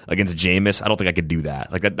Jacksonville against Jameis. I don't think I could do that.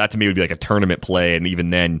 Like that to me would be like a tournament play, and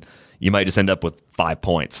even then, you might just end up with 5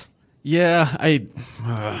 points. Yeah, I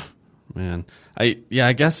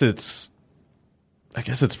guess it's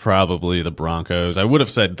probably the Broncos. I would have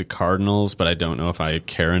said the Cardinals, but I don't know if I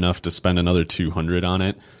care enough to spend another 200 on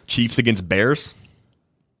it. Chiefs against Bears?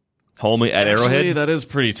 Home at Arrowhead? Actually, that is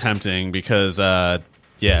pretty tempting because,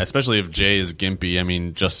 especially if Jay is gimpy. I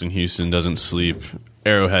mean, Justin Houston doesn't sleep.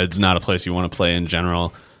 Arrowhead's not a place you want to play in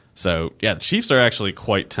general. So, yeah, the Chiefs are actually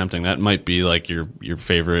quite tempting. That might be like your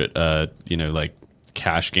favorite, like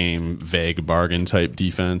cash game, vague bargain type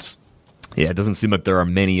defense. Yeah, it doesn't seem like there are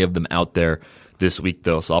many of them out there this week,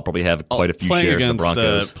 though, so I'll probably have quite a few shares of the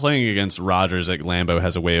Broncos. Playing against Rodgers at Lambeau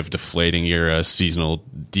has a way of deflating your seasonal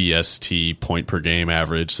DST point per game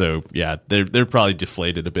average. So, yeah, they're probably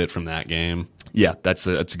deflated a bit from that game. Yeah, that's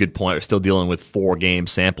a good point. We're still dealing with 4-game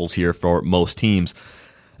samples here for most teams.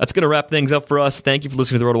 That's going to wrap things up for us. Thank you for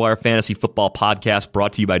listening to the RotoWire Fantasy Football Podcast,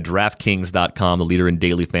 brought to you by DraftKings.com, the leader in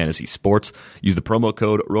daily fantasy sports. Use the promo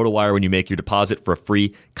code RotoWire when you make your deposit for a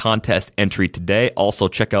free contest entry today. Also,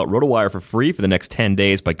 check out RotoWire for free for the next 10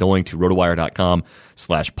 days by going to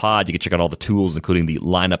rotowire.com/pod. You can check out all the tools, including the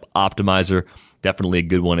lineup optimizer. Definitely a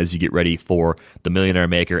good one as you get ready for the Millionaire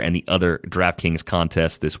Maker and the other DraftKings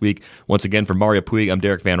contests this week. Once again, for Mario Puig, I'm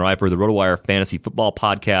Derek Van Riper, the RotoWire Fantasy Football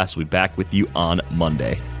Podcast. We'll be back with you on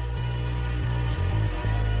Monday.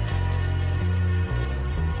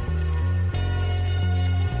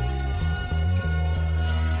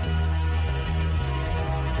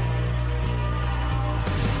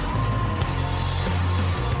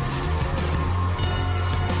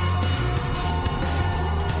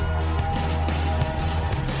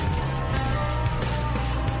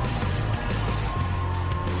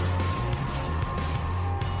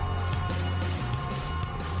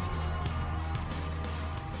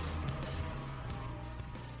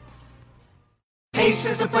 Ace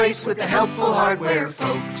is a place with the helpful hardware,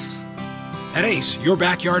 folks. At Ace, your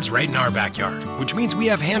backyard's right in our backyard, which means we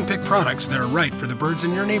have hand-picked products that are right for the birds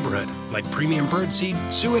in your neighborhood, like premium bird seed,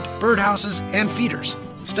 suet, birdhouses, and feeders.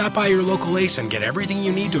 Stop by your local Ace and get everything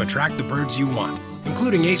you need to attract the birds you want,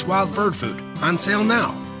 including Ace Wild Bird Food, on sale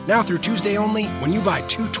now. Now through Tuesday only, when you buy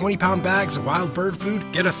 2 20-pound bags of wild bird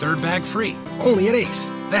food, get a third bag free. Only at Ace,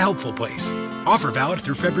 the helpful place. Offer valid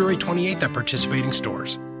through February 28th at participating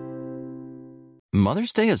stores.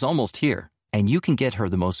 Mother's Day is almost here, and you can get her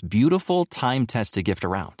the most beautiful time-tested gift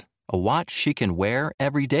around. A watch she can wear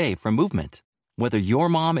every day from Movement. Whether your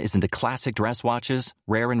mom is into classic dress watches,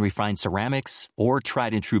 rare and refined ceramics, or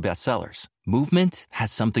tried-and-true bestsellers, Movement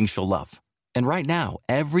has something she'll love. And right now,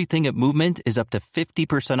 everything at Movement is up to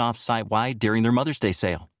 50% off site-wide during their Mother's Day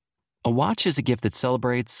sale. A watch is a gift that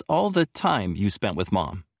celebrates all the time you spent with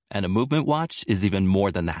Mom, and a Movement watch is even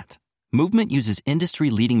more than that. Movement uses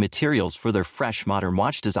industry-leading materials for their fresh, modern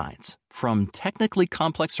watch designs, from technically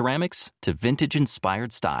complex ceramics to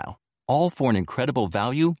vintage-inspired style, all for an incredible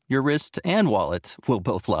value your wrist and wallet will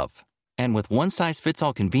both love. And with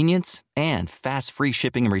one-size-fits-all convenience and fast free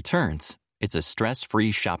shipping and returns, it's a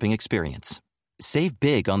stress-free shopping experience. Save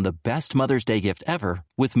big on the best Mother's Day gift ever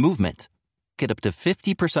with Movement. Get up to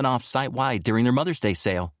 50% off site-wide during their Mother's Day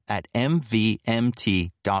sale at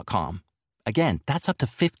MVMT.com. Again, that's up to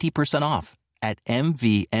 50% off at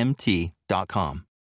MVMT.com.